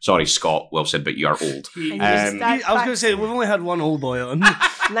podcast. Sorry, Scott Wilson, but you are old. I was going to say, we've only had one old boy on.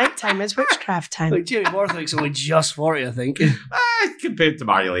 Nighttime is witchcraft time. Like, Jamie Borthwick's only just 40, I think. Compared to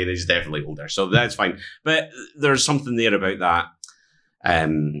Marjolein, he's definitely older, so that's fine. But there's something there about that,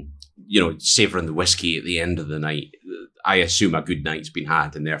 savouring the whiskey at the end of the night. I assume a good night's been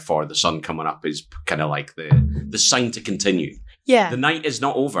had, and therefore the sun coming up is kind of like the sign to continue. Yeah. The night is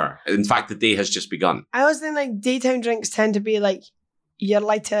not over. In fact, the day has just begun. I always think like daytime drinks tend to be like your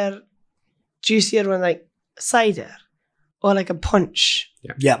lighter, juicier one, like cider or like a punch.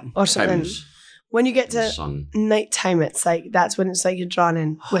 Yeah. Or something. Times When you get the to sun. nighttime, it's like, that's when it's like you're drawn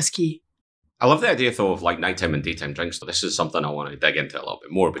in whiskey. I love the idea, though, of like nighttime and daytime drinks. So this is something I want to dig into a little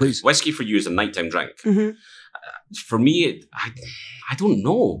bit more. Because whiskey for you is a nighttime drink. Mm-hmm. For me, I don't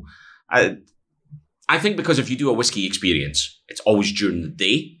know. I think because if you do a whiskey experience, it's always during the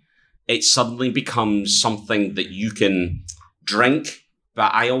day. It suddenly becomes something that you can drink.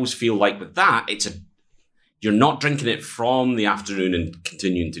 But I always feel like with that, you're not drinking it from the afternoon and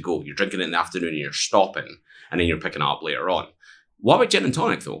continuing to go. You're drinking it in the afternoon and you're stopping, and then you're picking it up later on. What about gin and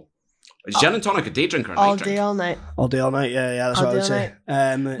tonic, though? Is gin and tonic a day drink or a night drink? All day, all night. All day, all night, yeah, that's All what I would day,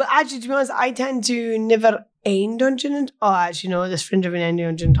 say. But actually, to be honest, I tend to never end on gin and... Oh, actually, no, this fringe of an ending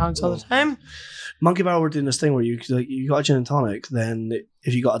on gin and tonics all the time. Monkey Barrel were doing this thing where you got a gin and tonic, then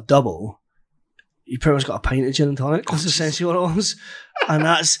if you got a double, you pretty much got a pint of gin and tonic. That's essentially what it was. And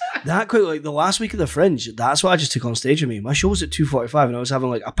that quick, like the last week of the Fringe, that's what I just took on stage with me. My show was at 2:45 and I was having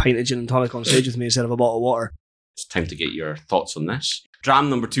like a pint of gin and tonic on stage with me instead of a bottle of water. It's time to get your thoughts on this.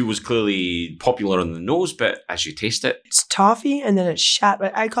 Dram number 2 was clearly popular on the nose, but as you taste it... It's toffee and then it's shat.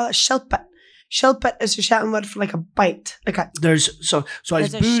 I call it shilpit. Shilpit is a Shetland word for like a bite. Like a... So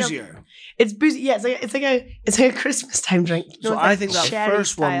it's boozier. It's boozy. Yeah, it's like a Christmas time drink. You know, so I think that sherry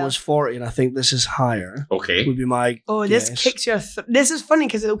first style. one was 40, and I think this is higher. Okay. Would be my this guess. kicks your... This is funny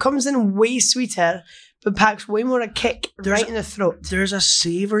because it comes in way sweeter, but packs way more a kick right in the throat. There's a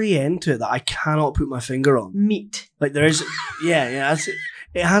savoury end to it that I cannot put my finger on. Meat. Like there's... yeah.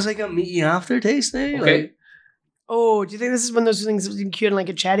 It has like a meaty aftertaste now. Okay. Like, Oh, do you think this is one of those things that you can cure in like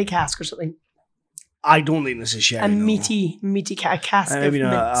a cherry cask or something? I don't think this is sherry. A no. meaty cask of Maybe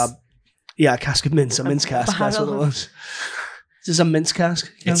mince. a cask of mince. A mince cask. That's what it was. Is this a mince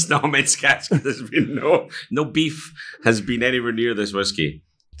cask? It's not a mince cask. There's been no beef has been anywhere near this whiskey.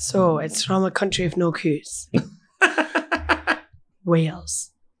 So it's from a country of no coos. Wales.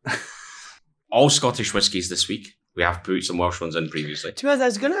 All Scottish whiskies this week. We have put some Welsh ones in previously. To be honest, I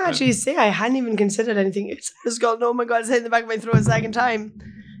was going to actually say I hadn't even considered anything. It's got, oh my God, it's hitting the back of my throat a second time.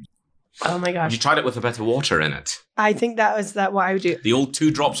 Oh my gosh. You tried it with a bit of water in it. I think that was what I would do. The old 2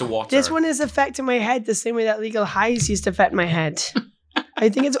 drops of water. This one is affecting my head the same way that legal highs used to affect my head. I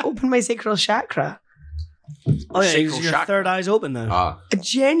think it's opened my sacral chakra. Oh yeah, Sacral your chakra. third eye's open now.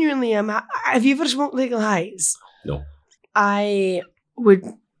 Genuinely, have you ever smoked legal highs? No. I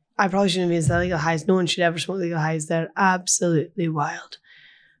probably shouldn't have used the legal highs. No one should ever smoke legal highs. They're absolutely wild.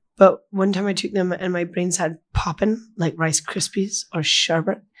 But one time I took them and my brain started popping like Rice Krispies or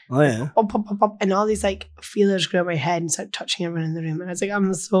sherbet. Oh yeah. Pop, pop, pop, pop. And all these like feelers grew out my head and started touching everyone in the room. And I was like,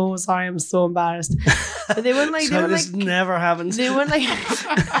 I'm so sorry. I'm so embarrassed. But they weren't like, this never happens. they weren't like, because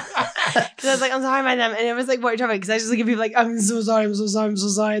I was like, I'm sorry, madam. And it was like, what are you talking about? Because I was just looking at people like, I'm so sorry. I'm so sorry. I'm so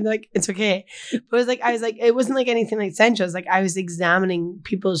sorry. And they're like, it's okay. But I was like, it wasn't like anything like sensual. It was like, I was examining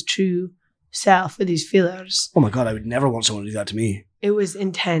people's true self with these feelers. Oh my God, I would never want someone to do that to me. It was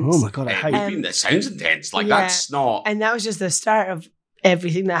intense. Oh my God, I hate That sounds intense. Like, yeah. that's not... And that was just the start of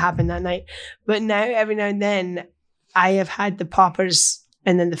everything that happened that night. But now, every now and then, I have had the poppers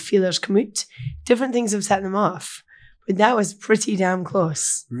and then the feelers come out. Different things have set them off. But that was pretty damn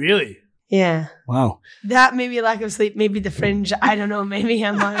close. Really? Yeah. Wow. That maybe a lack of sleep, maybe the Fringe. I don't know. Maybe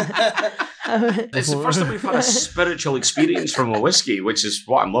I'm on... It's the first time we've had a spiritual experience from a whiskey, which is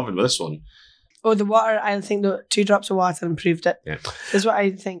what I'm loving with this one. Oh, the water, I think the 2 drops of water improved it. Yeah. That's what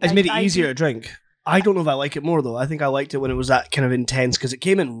I think. It's made it easier to drink. I don't know if I like it more though. I think I liked it when it was that kind of intense because it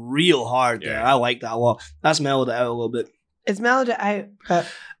came in real hard there. I like that a lot. That's mellowed it out a little bit. It's mellowed it out, but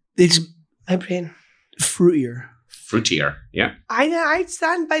It's my brain. fruitier. Fruitier, yeah. I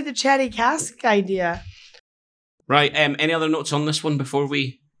stand by the cherry cask idea. Right, any other notes on this one before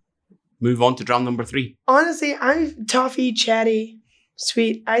we move on to dram number 3? Honestly, I'm toffee, cherry,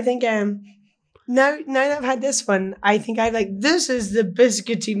 sweet. I think now that I've had this one, I think I like this is the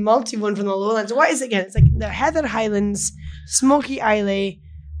biscuity malty one from the Lowlands. What is it again? It's like the Heather Highlands, Smoky Islay,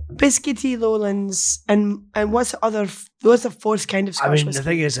 biscuity Lowlands, and what's the fourth kind of Scotch I mean, whiskey? the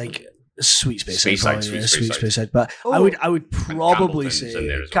thing is, like, sweet space Sweet side, side, probably, sweet sweet space space side. But Oh. I would probably Campbelltown's say in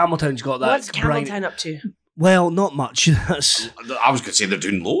there as well. Campbelltown's got that. What's bright- Campbelltown up to? Well, not much. That's I was going to say they're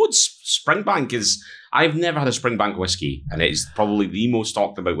doing loads. Springbank is... I've never had a Springbank whiskey, and it is probably the most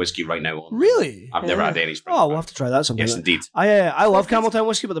talked about whiskey right now. really. I've never had any Springbank. Oh, we'll have to try that sometime. Yes, indeed. I love Campbelltown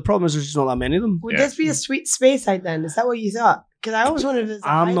whiskey, but the problem is there's just not that many of them. Would Yeah. this be a sweet space side then? Is that what you thought? Because I always wondered if it's a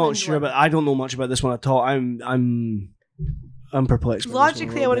I'm not Highland sure, one. but I don't know much about this one at all. I'm perplexed. by this one a Logically,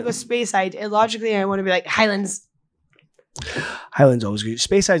 I little want to bit. go space side. Illogically, I want to be like Highlands. Highland's always good.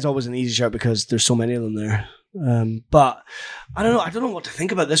 Spaceside's always an easy shout because there's so many of them there. But I don't know. I don't know what to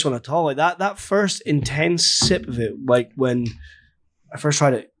think about this one at all. Like that first intense sip of it, like when I first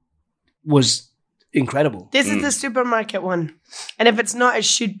tried it, was incredible. This is the supermarket one. And if it's not, it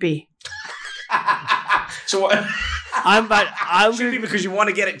should be. So what? I'm Should be gonna, because you want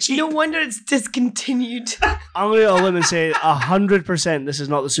to get it cheap. No wonder it's discontinued. I'm gonna go limb and say 100% this is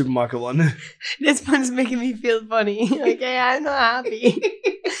not the supermarket one. This one's making me feel funny. Okay, I'm not happy.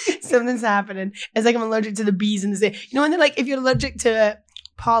 Something's happening. It's like I'm allergic to the bees in the city. You know when they're like, if you're allergic to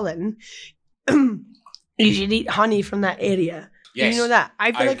pollen, you should eat honey from that area. Yes. You know that?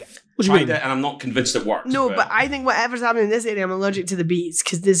 I feel like... What do you tried mean? it, and I'm not convinced it worked. No, but I think whatever's happening in this area, I'm allergic to the bees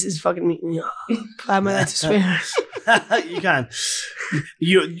because this is fucking me. Am I allowed to swear? You can.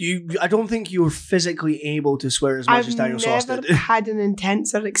 You. I don't think you're physically able to swear as much as Daniel Sauce never did. had an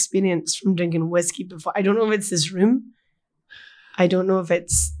intenser experience from drinking whiskey before. I don't know if it's this room. I don't know if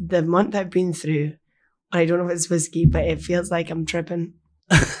it's the month I've been through. I don't know if it's whiskey, but it feels like I'm tripping.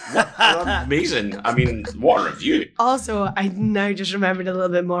 Amazing. I mean, what a review. Also, I now just remembered a little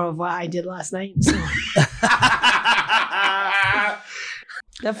bit more of what I did last night. So.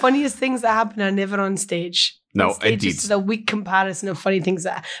 The funniest things that happen are never on stage. No, On stage indeed. It's just a weak comparison of funny things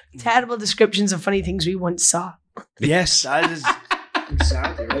terrible descriptions of funny things we once saw. Yes, that is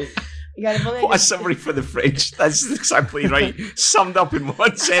exactly right. You gotta believe What a it. summary for the French. That's exactly right. Summed up in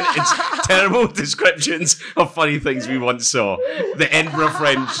one sentence. Terrible descriptions of funny things we once saw. The Edinburgh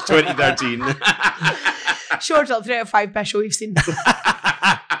Fringe 2013. Short of 3 out of 5 best show we've seen.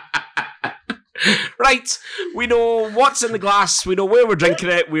 Right. We know what's in the glass. We know where we're drinking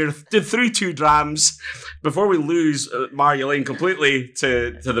it. We're through 2 drams. Before we lose Marjolein completely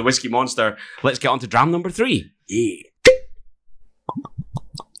to the whiskey monster, let's get on to dram number 3. Yeah.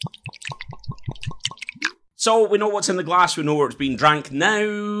 So we know what's in the glass, we know where it's being drank. Now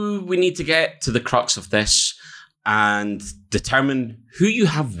we need to get to the crux of this and determine who you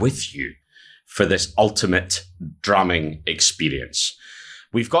have with you for this ultimate dramming experience.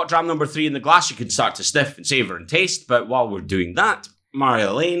 We've got dram number 3 in the glass. You can start to sniff and savour and taste. But while we're doing that,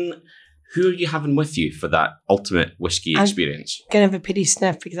 Marjolein, who are you having with you for that ultimate whiskey experience? Gonna have a pity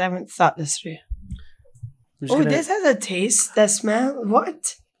sniff because I haven't thought this through. This has a taste, the smell.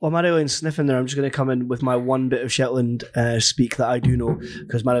 What? While Marjoleine's sniffing there, I'm just going to come in with my one bit of Shetland speak that I do know,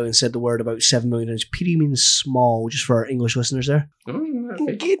 because Marjolein said the word about 7 million times. Peaty means small, just for our English listeners there. Oh,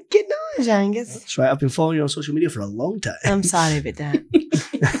 okay. Get knowledge, Angus. That's right, I've been following you on social media for a long time. I'm sorry about that.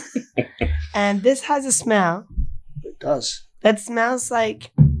 And this has a smell It does. that smells like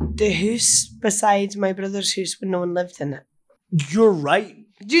the house beside my brother's house when no one lived in it. You're right.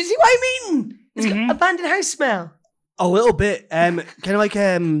 Do you see what I mean? It's got abandoned house smell. A little bit. Kind of like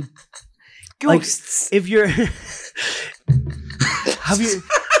Ghosts. if you're have you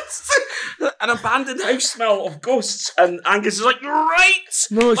An abandoned house smell of ghosts, and Angus is like, "You're right."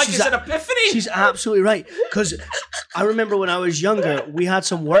 No, like she's it's an epiphany. she's absolutely right, because I remember when I was younger, we had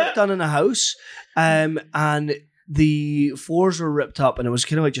some work done in a house, and the floors were ripped up, and it was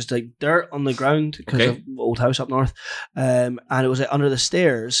kind of like just like dirt on the ground because of old house up north, and it was like under the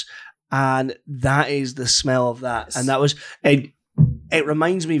stairs, and that is the smell of that, and that was it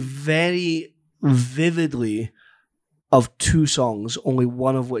reminds me very vividly of 2 songs, only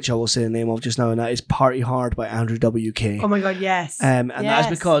one of which I will say the name of just now, and that is Party Hard by Andrew WK. Oh my God, yes. And Yes. that's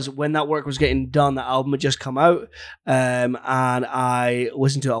because when that work was getting done, the album had just come out, and I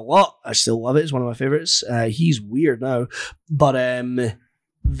listened to it a lot. I still love it. It's one of my favorites. He's weird now, but when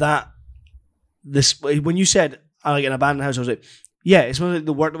you said I like an abandoned house, I was like, yeah, it's one of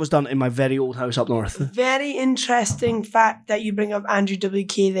the work that was done in my very old house up north. Very interesting fact that you bring up Andrew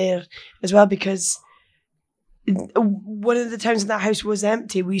WK there as well, because one of the times that house was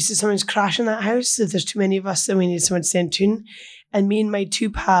empty, we used to sometimes crash in that house. If there's too many of us, then we need someone to stay in tune. And me and my two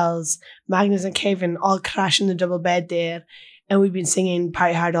pals, Magnus and Kevin, all crash in the double bed there. And we've been singing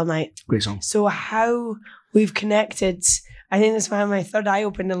Party Hard all night. Great song. So how we've connected, I think that's why my third eye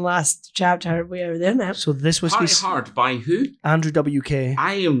opened in the last chapter. We are there now. So this was Party Hard by who? Andrew WK.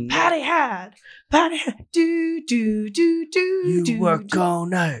 I am not. Party Hard. Party Hard. Do, do, do, do, You do. work do. all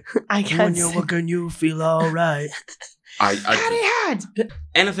night. I can't When you're sing. working, you feel all right. Party Hard.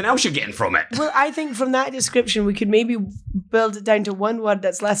 Anything else you're getting from it? Well, I think from that description, we could maybe build it down to one word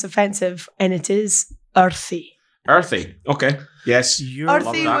that's less offensive, and it is earthy. Earthy. Okay. Yes. You're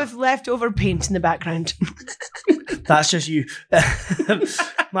Earthy that. with leftover paint in the background. That's just you.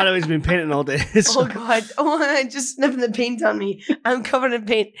 Mario's been painting all day. Oh God! Oh, just sniffing the paint on me. I'm covered in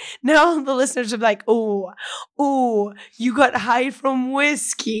paint. Now the listeners are like, "Oh, you got high from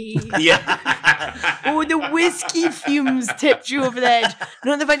whiskey. Yeah. Oh, the whiskey fumes tipped you over the edge."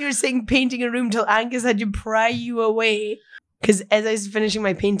 Not the fact you were sitting painting a room till Angus had to pry you away. Because as I was finishing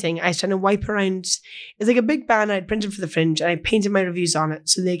my painting, I was trying to wipe around. It's like a big banner I'd printed for the Fringe, and I painted my reviews on it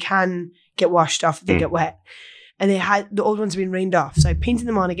so they can get washed off if they get wet. And they had the old ones being rained off, so I painted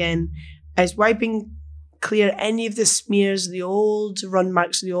them on again. I was wiping clear any of the smears, the old run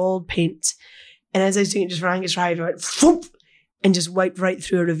marks of the old paint. And as I was doing it just for Angus Ride, I went thump, and just wiped right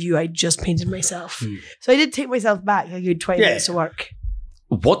through a review I just painted myself. So I did take myself back like a good 20 minutes of work.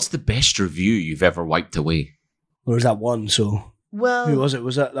 What's the best review you've ever wiped away? Or was that one? So Well, who was it?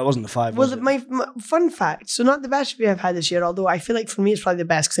 Was that wasn't the 5? Well, was it? my fun fact, so not the best review I've had this year, although I feel like for me it's probably the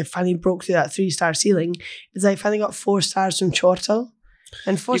best because I finally broke through that 3-star ceiling, is I finally got 4 stars from Chortle.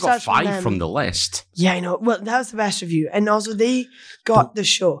 And 4 You got stars from 5 them. from the list. Yeah, I know. Well, that was the best review. And also they got the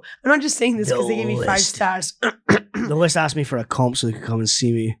show. I'm not just saying this because they gave me 5 list. stars. The list asked me for a comp so they could come and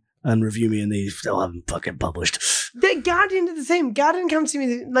see me and review me, and they still haven't fucking published. The Guardian did the same. Guardian came to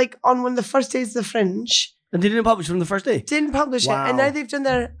me like on one of the first days of the Fringe. And they didn't publish from the first day. Didn't publish Wow. it, and now they've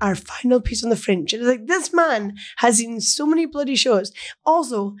done our final piece on the Fringe. And it's like, this man has seen so many bloody shows.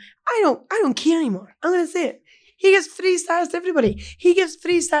 Also, I don't care anymore. I'm gonna say it. He gives 3 stars to everybody. He gives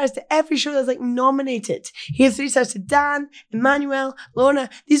 3 stars to every show that's like nominated. He gives 3 stars to Dan, Emmanuel, Lorna.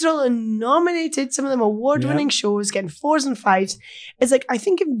 These are all nominated. Some of them award-winning shows, getting 4s and 5s. It's like, I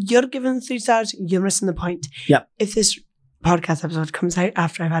think if you're giving 3 stars, you're missing the point. Yep. If this podcast episode comes out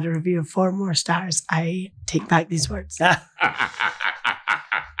after I've had a review of 4 more stars, I take back these words. We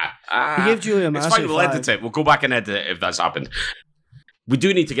gave Julia a It's massive fine, we'll 5. edit it. We'll go back and edit it if that's happened. We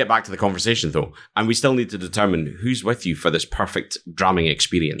do need to get back to the conversation, though, and we still need to determine who's with you for this perfect drumming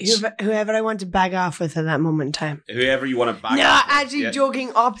experience. Whoever I want to bag off with at that moment in time. Whoever you want to bag No, off with, actually, yeah.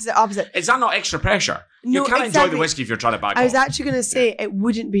 joking, opposite. Is that not extra pressure? No, you can't enjoy exactly. the whiskey if you're trying to bag I was off. actually going to say it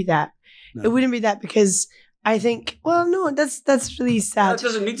wouldn't be that. No. It wouldn't be that because I think, well, no, that's really sad. That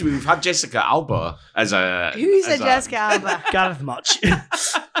doesn't need to be. We've had Jessica Alba as a... Who said as a- Jessica Alba? Gareth Much.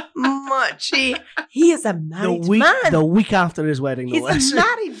 Much. He is a married man. The week after his wedding, no He's less. a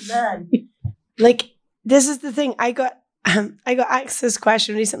married man. Like, this is the thing. I got asked this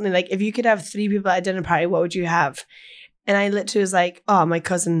question recently. Like, if you could have 3 people at a dinner party, what would you have? And I literally was like, oh, my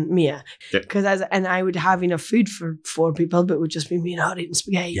cousin Mia. Yeah. And I would have enough food for 4 people, but it would just be me and her eating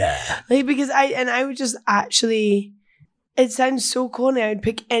spaghetti. Yeah. Like, because I would just actually, it sounds so corny. I would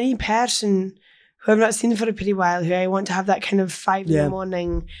pick any person who I've not seen for a pretty while, who I want to have that kind of 5 in the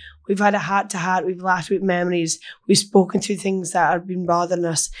morning. We've had a heart-to-heart, we've laughed with memories, we've spoken through things that have been bothering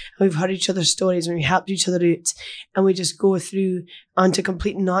us, and we've heard each other's stories, and we helped each other out, and we just go through onto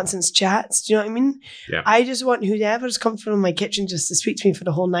complete nonsense chats. Do you know what I mean? Yeah. I just want whoever's comfortable in my kitchen just to speak to me for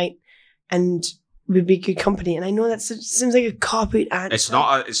the whole night, and we'd be good company. And I know that seems like a cop-out answer. It's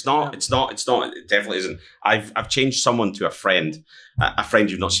not. It definitely isn't. I've changed someone to a friend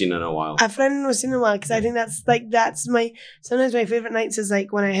you've not seen in a while. A friend I've not seen in a while, because I think that's my, sometimes my favourite nights is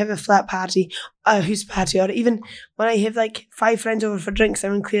like when I have a flat party, a house party, or even when I have like 5 friends over for drinks,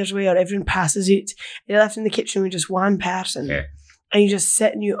 everyone clears away or everyone passes out. You're left in the kitchen with just one person. Yeah. And you just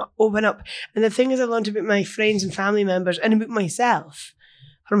sit and you open up. And the thing is, I learned about my friends and family members and about myself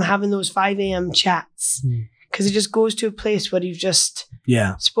from having those 5 a.m. chats. Because it just goes to a place where you've just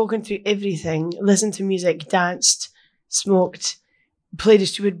spoken through everything, listened to music, danced, smoked, played a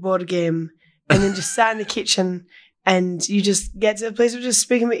stupid board game, and then just sat in the kitchen, and you just get to a place of just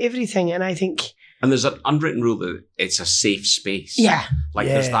speaking about everything. And I think... And there's an unwritten rule that it's a safe space. Yeah. Like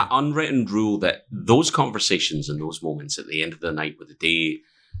there's that unwritten rule that those conversations and those moments at the end of the night where the day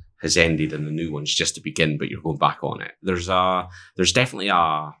has ended and the new one's just to begin, but you're going back on it. There's definitely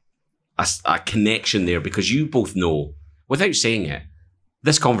a connection there, because you both know, without saying it,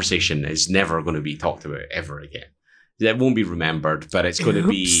 this conversation is never going to be talked about ever again. It won't be remembered, but it's going to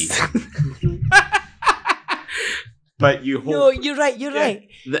be... But you hope... No, you're right. You're right.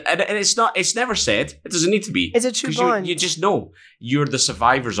 And it's not. It's never said. It doesn't need to be. It's a true bond. You just know you're the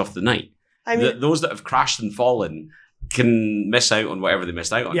survivors of the night. I mean, those that have crashed and fallen can miss out on whatever they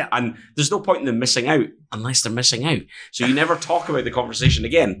missed out on. Yeah. And there's no point in them missing out unless they're missing out. So you never talk about the conversation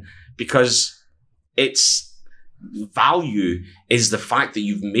again because its value is the fact that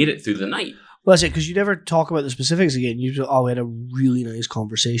you've made it through the night. Well, that's it, because you never talk about the specifics again. You just, we had a really nice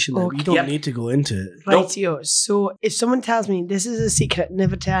conversation. Okay. You don't need to go into it. Right, yo. So if someone tells me this is a secret,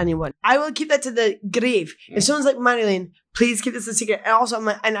 never tell anyone, I will keep that to the grave. If someone's like, Marjolein, please keep this a secret. And also,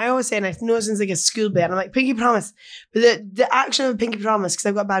 I always say, and I know it sounds like a school bit, and I'm like, pinky promise. But the action of a pinky promise, because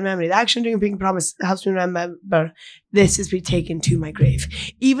I've got bad memory, the action of doing a pinky promise helps me remember this has been taken to my grave.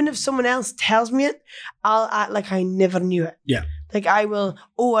 Even if someone else tells me it, I'll act like I never knew it. Yeah. Like I will,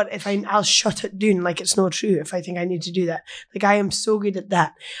 or if I'll shut it down like it's not true if I think I need to do that. Like I am so good at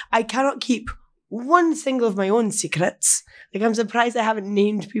that. I cannot keep one single of my own secrets. Like I'm surprised I haven't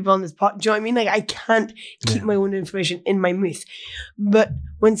named people on this pod. Do you know what I mean? Like I can't keep my own information in my mouth. But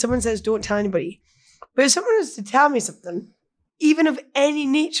when someone says don't tell anybody, but if someone was to tell me something, even of any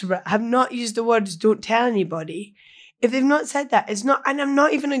nature, but have not used the words don't tell anybody, if they've not said that, it's not, and I'm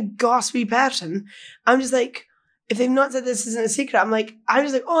not even a gossipy person, I'm just like, if they've not said this isn't a secret, I'm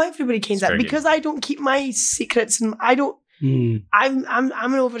just like, oh, everybody can that because I don't keep my secrets and I don't. I'm an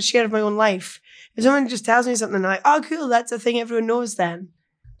overshare of my own life. If someone just tells me something, I'm like, oh, cool, that's a thing everyone knows then.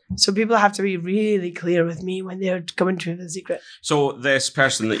 So people have to be really clear with me when they're coming to me with a secret. So this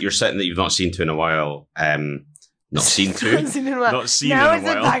person that you're sitting that you've not seen to in a while, not seen to, not seen in a while. Not seen now in a it's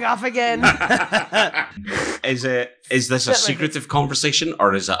while. a bag off again. Is this a secretive conversation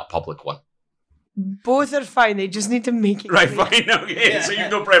or is it a public one? Both are fine. They just need to make it right, clear. Fine, okay. Yeah. So you've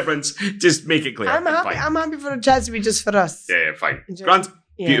no preference. Just make it clear. I'm happy. Fine. I'm happy for a chat to be just for us. Yeah, fine. Enjoy. Grant,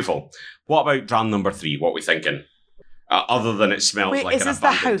 Yeah. beautiful. What about dram number 3? What are we thinking? Other than it smells Wait, like is an this the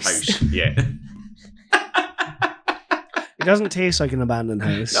abandoned house? house. Yeah. It doesn't taste like an abandoned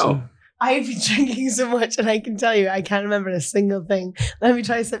house. No. I've been drinking so much and I can tell you I can't remember a single thing. Let me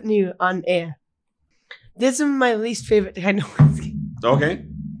try something new on air. This is my least favourite kind of whiskey. Okay.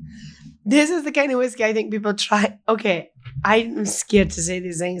 This is the kind of whiskey I think people try. Okay, I'm scared to say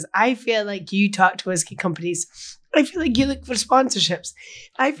these things. I feel like you talk to whiskey companies. I feel like you look for sponsorships.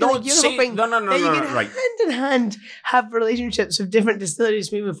 I feel like you're hoping that you can right. hand in hand have relationships with different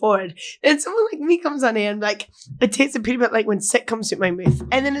distilleries moving forward. And someone like me comes on here and like, it tastes a pretty bit like when sick comes to my mouth.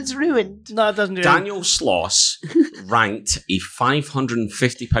 And then it's ruined. No, it doesn't do Daniel Sloss ranked a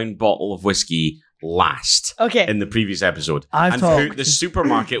 £550 bottle of whiskey last in the previous episode. And put the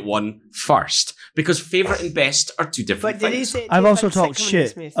supermarket one first. Because favourite and best are two different But did he things. say it I've tastes also like talked sick coming to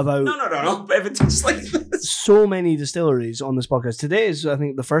shit his mouth? about No. But if it tastes like this. so many distilleries on this podcast. Today is, I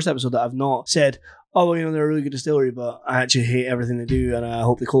think, the first episode that I've not said, oh, well, they're a really good distillery, but I actually hate everything they do and I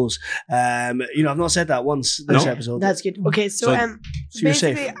hope they close. I've not said that once this episode. That's good. Okay, so you're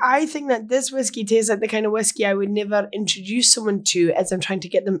basically, safe. I think that this whiskey tastes like the kind of whiskey I would never introduce someone to as I'm trying to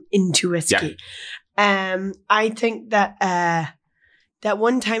get them into whiskey. Yeah. I think that that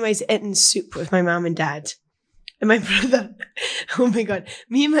one time I was eating soup with my mom and dad. And my brother, oh my God,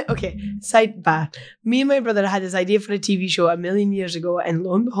 me and my brother had this idea for a TV show a million years ago, and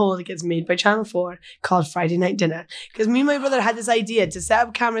lo and behold, it gets made by Channel 4 called Friday Night Dinner. Because me and my brother had this idea to set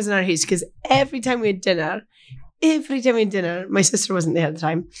up cameras in our house, because every time we had dinner, my sister wasn't there at the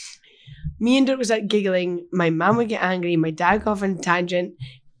time, me and Dirk would start giggling, my mom would get angry, my dad would go off on a tangent,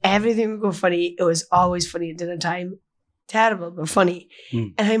 everything would go funny. It was always funny at dinner time. Terrible, but funny.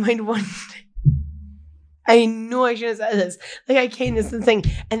 And I mind one I know I shouldn't have said this. Like, I can't, this is the thing.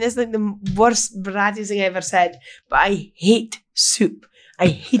 And this is like the worst, bratty thing I ever said. But I hate soup. I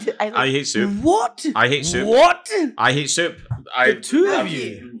hate it. I hate soup. What? I hate soup. What? I hate soup. The two of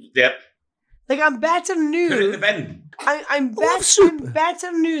you? Yep. Like, I'm better new. Put it in the bin. I'm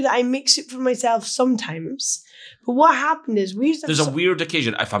better new that I make soup for myself sometimes. But what happened is we used to There's a weird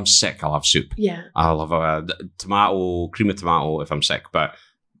occasion. If I'm sick, I'll have soup. Yeah. I'll have a tomato, cream of tomato if I'm sick. But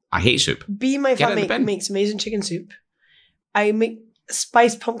I hate soup. My family makes amazing chicken soup. I make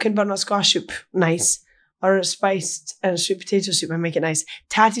spiced pumpkin butternut squash soup nice. Or a spiced sweet potato soup, I make it nice.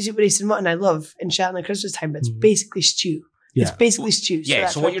 Tatty soup with Eastern mutton I love in Shetlander Christmas time, but it's basically stew. Yeah. It's basically stew. Yeah,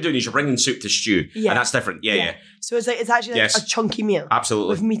 so what you're doing is you're bringing soup to stew. Yeah. And that's different. Yeah. So it's actually like a chunky meal. Absolutely.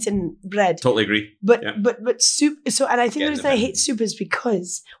 With meat and bread. Totally agree. But soup, and I think the reason I hate soup is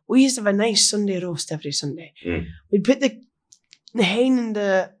because we used to have a nice Sunday roast every Sunday. We'd put the hen in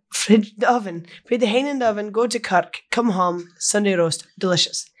the fridge, the oven, put the hen in the oven, go to Kirk, come home, Sunday roast,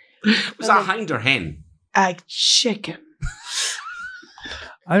 delicious. Was that a hind or hen? A chicken.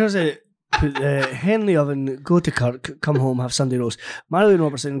 I was going to say, put the hen in the oven, go to Kirk, come home, have Sunday roast. Marjolein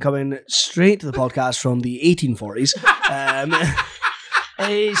Robertson coming straight to the podcast from the 1840s.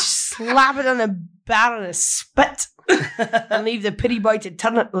 And slap it on a barrel and spit. And leave the pity boy to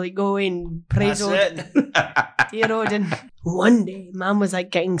turn it while he go in. Praise Odin. Dear Odin. One day, Mum was like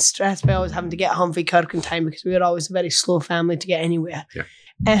getting stressed by always having to get home for Kirk in time because we were always a very slow family to get anywhere.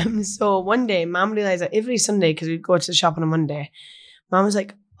 Yeah. So one day, Mum realised that every Sunday, because we'd go to the shop on a Monday, Mum was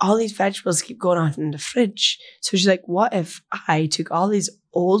like, all these vegetables keep going on in the fridge. So she's like, what if I took all these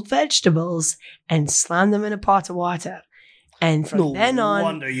old vegetables and slammed them in a pot of water? And from then on, no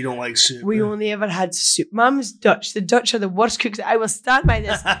wonder you don't like soup. we only ever had soup. Mum's Dutch. The Dutch are the worst cooks. I will stand by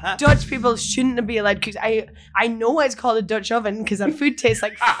this. Dutch people shouldn't be allowed cooks. I know why it's called a Dutch oven because our food tastes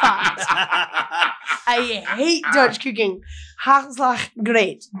like fat. I hate Dutch cooking. Hartslag,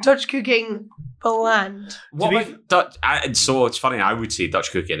 great. Dutch cooking, bland. What about Dutch? So it's funny, I would say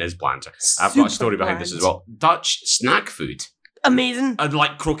Dutch cooking is bland. I've got a story behind this as well. Dutch snack food. Amazing.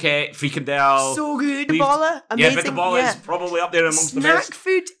 Like croquette, frikandel. So good. Bitterballen. Amazing. Yeah, bitterballen is probably up there amongst the best. Snack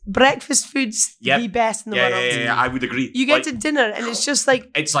food, breakfast food's the best in the world. Yeah, I would agree. You get to dinner and it's just like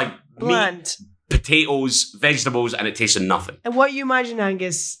it's like bland. Meat, potatoes, vegetables, and it tastes of nothing. And what you imagine,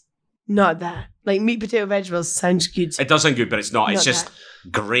 Angus, not that. Like meat, potato, vegetables sounds good. It does sound good, but it's not. It's just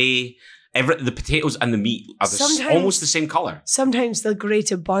that. Grey. The potatoes and the meat are almost the same colour. Sometimes they'll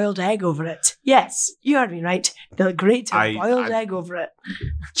grate a boiled egg over it. Yes, you heard me right. They'll grate a boiled egg over it.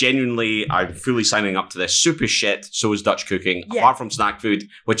 Genuinely, I'm fully signing up to this. Soup is shit, so is Dutch cooking, apart from snack food,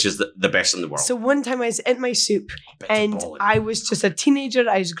 which is the best in the world. So one time I was in my soup and I was just a teenager.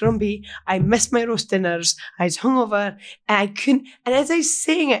 I was grumpy. I missed my roast dinners. I was hungover and I couldn't. And as I was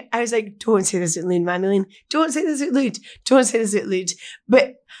saying it, I was like, don't say this out loud, Marjolein. Don't say this out loud. Don't say this out loud.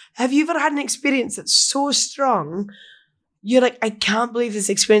 But have you ever had an experience that's so strong, you're like, I can't believe this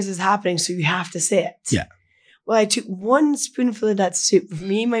experience is happening, so you have to say it? Yeah. Well, I took one spoonful of that soup with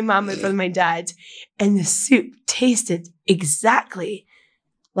me, my mum, my brother, and my dad, and the soup tasted exactly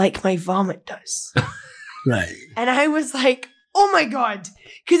like my vomit does. Right. And I was like, oh my God,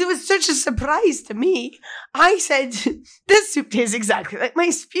 because it was such a surprise to me. I said, this soup tastes exactly like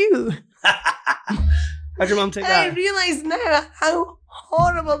my spew. How'd your mum take that? I realise now how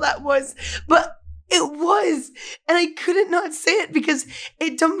horrible that was, but it was, and I couldn't not say it because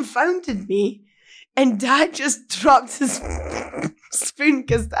it dumbfounded me. And Dad just dropped his spoon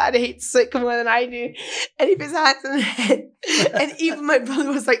because Dad hates soup more than I do, and he put his hands on the head. And even my brother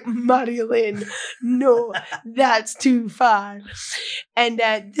was like, Marjolein, no, that's too far. And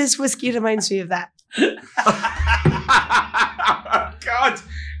this whiskey reminds me of that. God,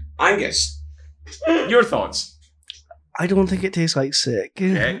 Angus, your thoughts? I don't think it tastes like sick.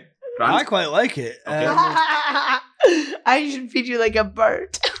 Okay. I quite like it. Okay. I should feed you like a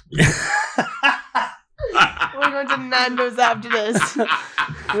bird. We're going to Nando's after this.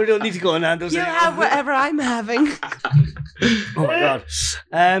 We don't need to go to Nando's. You'll have whatever I'm having. Oh my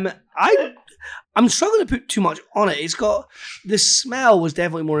God. I'm struggling to put too much on it. It's got, the smell was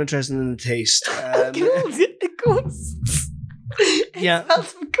definitely more interesting than the taste. The ghosts. Yeah. It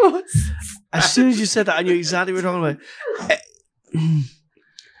smells of ghosts. As soon as you said that, I knew exactly what we were talking about.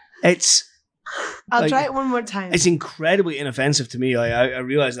 It's. I'll try it one more time. It's incredibly inoffensive to me. I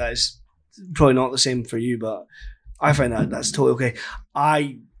realize that it's probably not the same for you, but I find that's totally okay.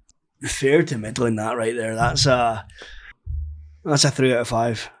 I fair to middling that right there. That's a 3 out of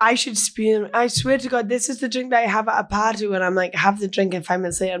 5. I should spew. I swear to God, this is the drink that I have at a party when I'm like, have the drink, and 5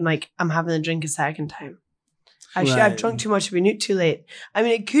 minutes later, I'm like, I'm having the drink a second time. I've drunk too much to be out too late. I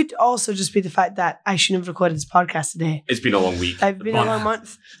mean, it could also just be the fact that I shouldn't have recorded this podcast today. It's been a long week. I've been a long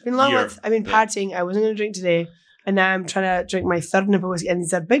month. It's been a long month. I've been partying. I wasn't going to drink today. And now I'm trying to drink my 3rd nip of whiskey. And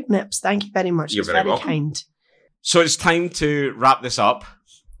these are big nips. Thank you very much. You're very welcome. Kind. So it's time to wrap this up.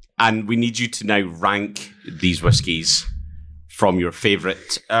 And we need you to now rank these whiskies from your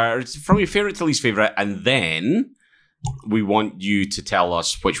favourite to least favourite. And then we want you to tell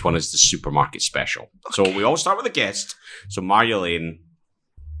us which one is the supermarket special. Okay. So we all start with a guest. So Marjolein,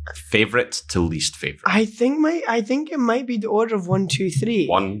 favourite to least favourite. I think it might be the order of 1, 2, 3.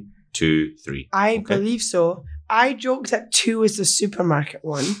 1, 2, 3. I believe so. I joked that 2 was the supermarket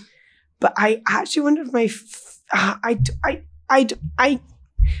one, but I actually wonder if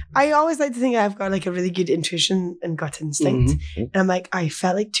I always like to think I've got like a really good intuition and gut instinct. Mm-hmm. And I'm like, I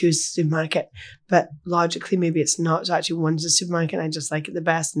felt like 2 is the supermarket, but logically maybe it's not. So actually 1's the supermarket and I just like it the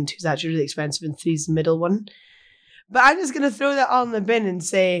best, and 2's actually really expensive and 3's the middle one. But I'm just going to throw that all in the bin and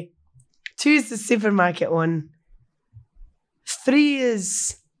say 2 is the supermarket one. 3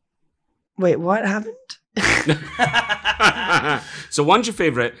 is... Wait, what happened? So 1's your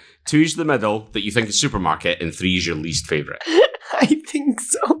favourite, 2's the middle that you think is supermarket, and 3 is your least favourite. I think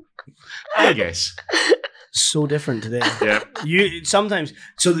so. I guess. So different today. Yeah.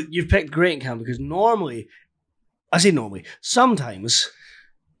 You've picked great in camp because sometimes,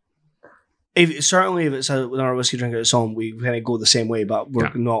 if it's our whiskey drink at home, we kind of go the same way, but we're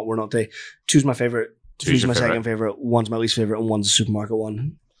not today. 2's my favourite, 3's my second favourite, 1's my least favourite, and 1's the supermarket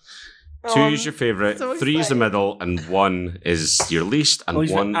one. 2 is your favourite, so 3 is the middle, and 1 is your least, and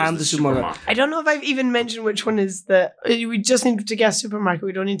 1 is the supermarket. I don't know if I've even mentioned which one is the... We just need to guess supermarket.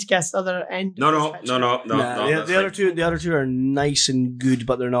 We don't need to guess the other end. No. The other two are nice and good,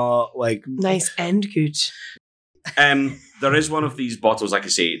 but they're not like... Nice and good. There is one of these bottles, like I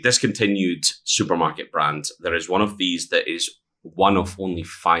say, discontinued supermarket brand. There is one of these that is one of only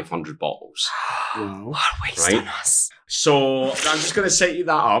 500 bottles. Wow. What a waste on us. So I'm just going to set you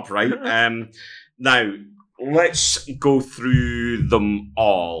that up, right? Now, let's go through them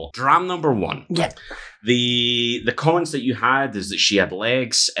all. Dram number 1. Yeah. The comments that you had is that she had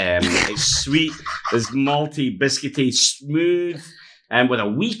legs. It's sweet. It's malty, biscuity, smooth. With a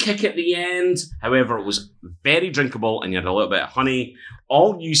wee kick at the end. However, it was very drinkable and you had a little bit of honey.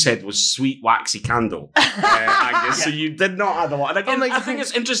 All you said was sweet, waxy candle, Angus. So you did not add a lot. And again, I think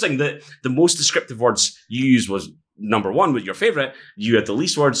it's interesting that the most descriptive words you used was number 1 with your favourite. You had the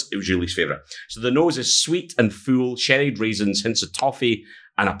least words, it was your least favourite. So the nose is sweet and full, sherried raisins, hints of toffee,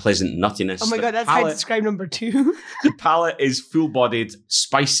 and a pleasant nuttiness. Oh my God, that's how I describe number 2. The palate is full-bodied,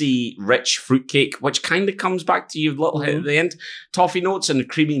 spicy, rich fruitcake, which kind of comes back to you a little hit at the end. Toffee notes and a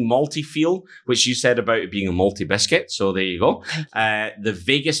creamy malty feel, which you said about it being a malty biscuit. So there you go. The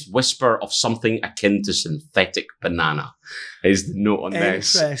vaguest whisper of something akin to synthetic banana is the note on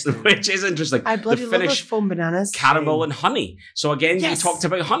this, which is interesting. I bloody love those foam bananas. Caramel and honey. So again, you talked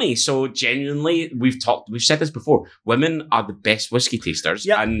about honey. So genuinely, we've said this before. Women are the best whiskey tasters,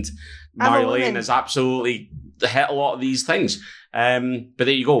 and Marjolein has absolutely hit a lot of these things. But there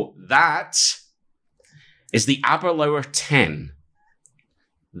you go. That is the Aberlour 10.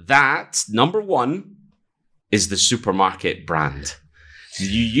 That number 1 is the supermarket brand.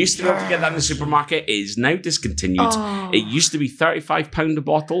 You used to be able to get that in the supermarket. It is now discontinued. It used to be £35 a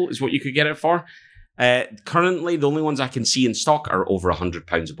bottle is what you could get it for. Currently, the only ones I can see in stock are over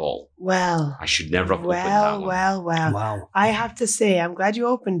 £100 a bottle. Well. I should never have opened that one. Well. Wow. I have to say, I'm glad you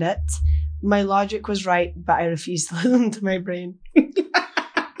opened it. My logic was right, but I refuse to listen to my brain.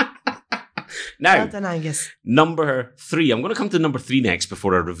 Now, well done, Angus. Number 3. I'm going to come to number 3 next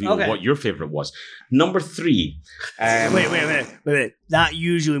before I reveal what your favourite was. Number 3. Wait. That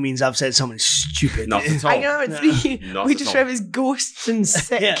usually means I've said something stupid. Not at all. I know, number 3. We describe as ghosts and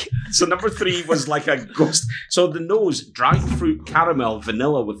sick. So number 3 was like a ghost. So the nose, dried fruit, caramel,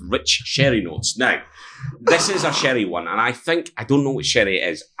 vanilla with rich sherry notes. Now, this is a sherry one, and I don't know what sherry it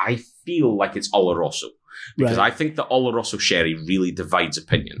is. I feel like it's Oloroso. Because I think the Oloroso sherry really divides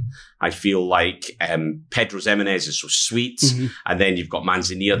opinion. I feel like Pedro's Jimenez is so sweet, and then you've got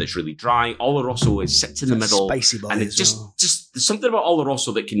Manzanilla that's really dry. Oloroso sits in the middle, spicy body, and it's just there's something about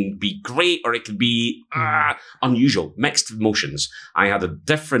Oloroso that can be great or it can be unusual, mixed emotions. I had a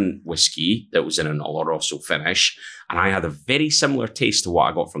different whiskey that was in an Oloroso finish, and I had a very similar taste to what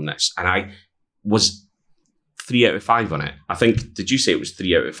I got from this, and I was 3 out of 5 on it. I think, did you say it was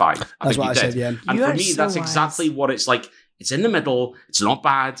 3 out of 5? That's what I said, yeah. And for me, that's exactly what it's like. It's in the middle. It's not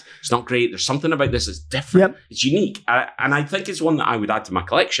bad. It's not great. There's something about this that's different. Yep. It's unique. And I think it's one that I would add to my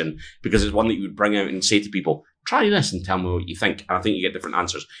collection because it's one that you would bring out and say to people, try this and tell me what you think. And I think you get different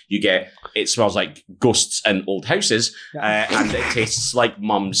answers. You get, it smells like ghosts in old houses, and it tastes like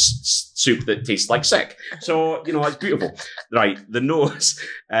mum's soup that tastes like sick. So, it's beautiful. Right, the nose,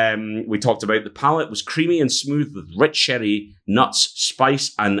 we talked about. The palate was creamy and smooth with rich sherry, nuts,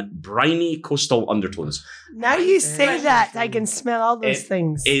 spice, and briny coastal undertones. Now you say that, I can smell all those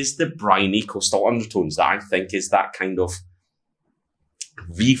things. It is the briny coastal undertones that I think is that kind of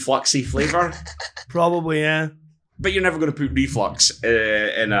refluxy flavour. Probably, yeah. But you're never going to put reflux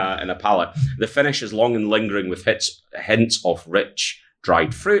in a palate. The finish is long and lingering with hints of rich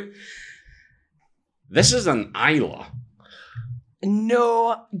dried fruit. This is an Islay.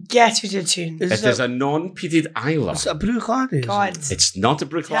 No, get it a tune. It is a non-peated Islay. It's a Bruichladdich. God. It's not a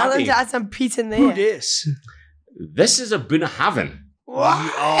Bruichladdich. Tell him to add some peat in there. Who this? This is a Bunnahabhain.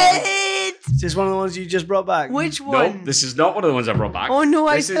 What? Is this one of the ones you just brought back? Which one? No, this is not one of the ones I brought back. Oh no,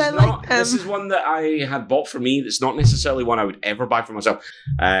 I said I like them. This is one that I had bought for me. It's not necessarily one I would ever buy for myself.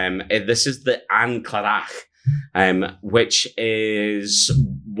 This is the cladach. which is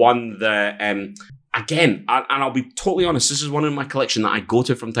one that, again, and I'll be totally honest, this is one in my collection that I go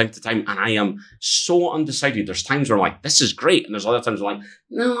to from time to time, and I am so undecided. There's times where I'm like, this is great, and there's other times where I'm like,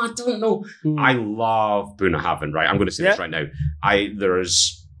 no, I don't know. I love Bunnahabhain, right? I'm going to say this right now.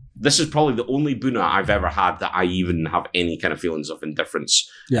 This is probably the only Bunna I've ever had that I even have any kind of feelings of indifference.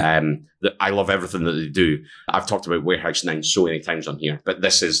 Yeah. That I love everything that they do. I've talked about Warehouse 9 so many times on here, but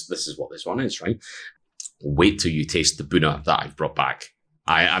this is what this one is, right? Wait till you taste the Bunna that I've brought back.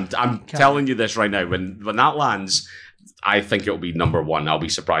 I'm telling you this right now. When that lands, I think it'll be number one. I'll be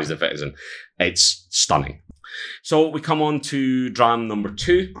surprised if it isn't. It's stunning. So we come on to dram number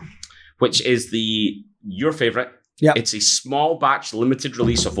 2, which is your favourite. Yeah, it's a small batch limited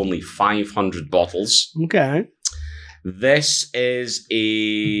release of only 500 bottles. Okay. This is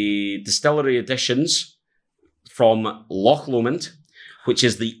a distillery editions from Loch, Lomond, which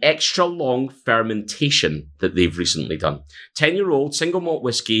is the extra long fermentation that they've recently done. 10-year-old single malt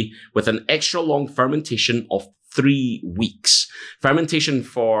whiskey with an extra long fermentation of 3 weeks. Fermentation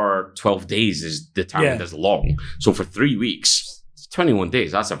for 12 days is determined as long. So for 3 weeks, 21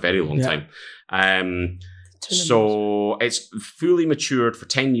 days, that's a very long time. So it's fully matured for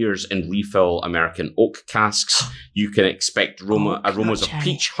 10 years in refill American oak casks. You can expect aromas of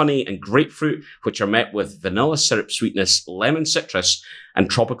peach, honey, and grapefruit, which are met with vanilla syrup sweetness, lemon citrus, and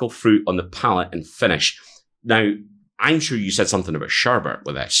tropical fruit on the palate and finish. Now, I'm sure you said something about sherbet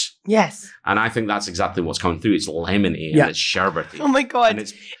with this. Yes. And I think that's exactly what's coming through. It's lemony and it's sherbety. Oh my God.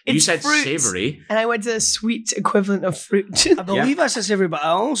 And you said savoury. And I went to the sweet equivalent of fruit. I believe I said savoury, but I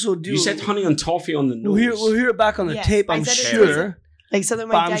also do. You said honey and toffee on the nose. We'll hear it back on the tape, I'm sure. Like something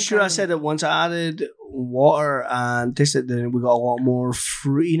but I'm sure I said that once I added water and tasted it, then we got a lot more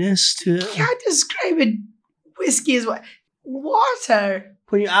fruitiness to it. You can't describe a whiskey as what? Water.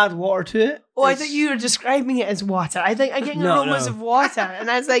 When you add water to it? Oh, I thought you were describing it as water. I think I get aromas of water. And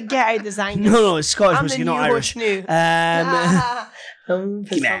I was like, get out the science. No, it's Scottish whiskey, not Irish. But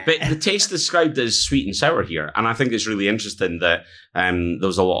the taste described as sweet and sour here. And I think it's really interesting that there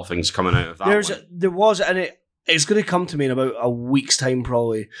was a lot of things coming out of that There was, and it's going to come to me in about a week's time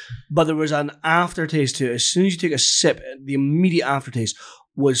probably. But there was an aftertaste to it. As soon as you take a sip, the immediate aftertaste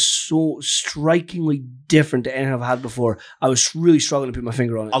was so strikingly different to anything I've had before. I was really struggling to put my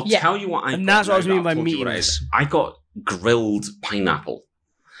finger on it. I'll tell you what I got. And that's what I was meaning by meatiness. I got grilled pineapple.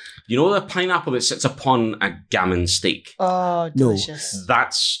 You know the pineapple that sits upon a gammon steak? Oh, delicious. No.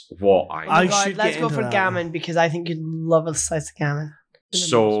 That's what I should let's go for gammon because I think you'd love a slice of gammon.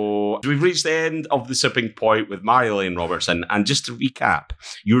 So we've reached the end of the sipping point with Marjolein Robertson, and just to recap,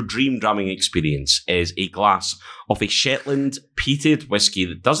 your dream drumming experience is a glass of a Shetland peated whiskey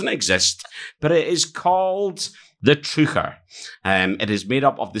that doesn't exist, but it is called the Trucher. It is made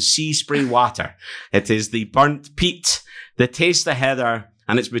up of the sea spray water. It is the burnt peat, the taste of heather,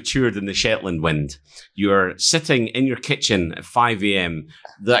 and it's matured in the Shetland wind. You're sitting in your kitchen at 5 a.m.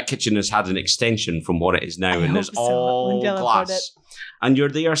 That kitchen has had an extension from what it is now, and there's all glass. And you're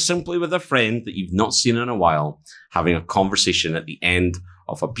there simply with a friend that you've not seen in a while, having a conversation at the end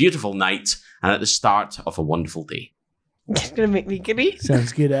of a beautiful night and at the start of a wonderful day. It's going to make me giddy.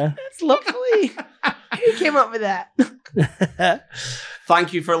 Sounds good, eh? That's lovely. Who came up with that?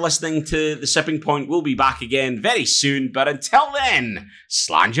 Thank you for listening to The Sipping Point. We'll be back again very soon, but until then,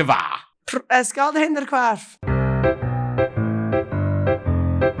 slàinte mhath. Skål hinder kvarf.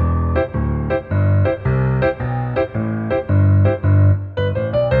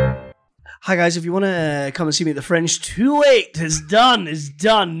 Hi guys, if you want to come and see me at the Fringe, too late. It's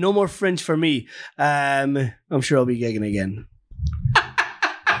done. No more Fringe for me. I'm sure I'll be gigging again.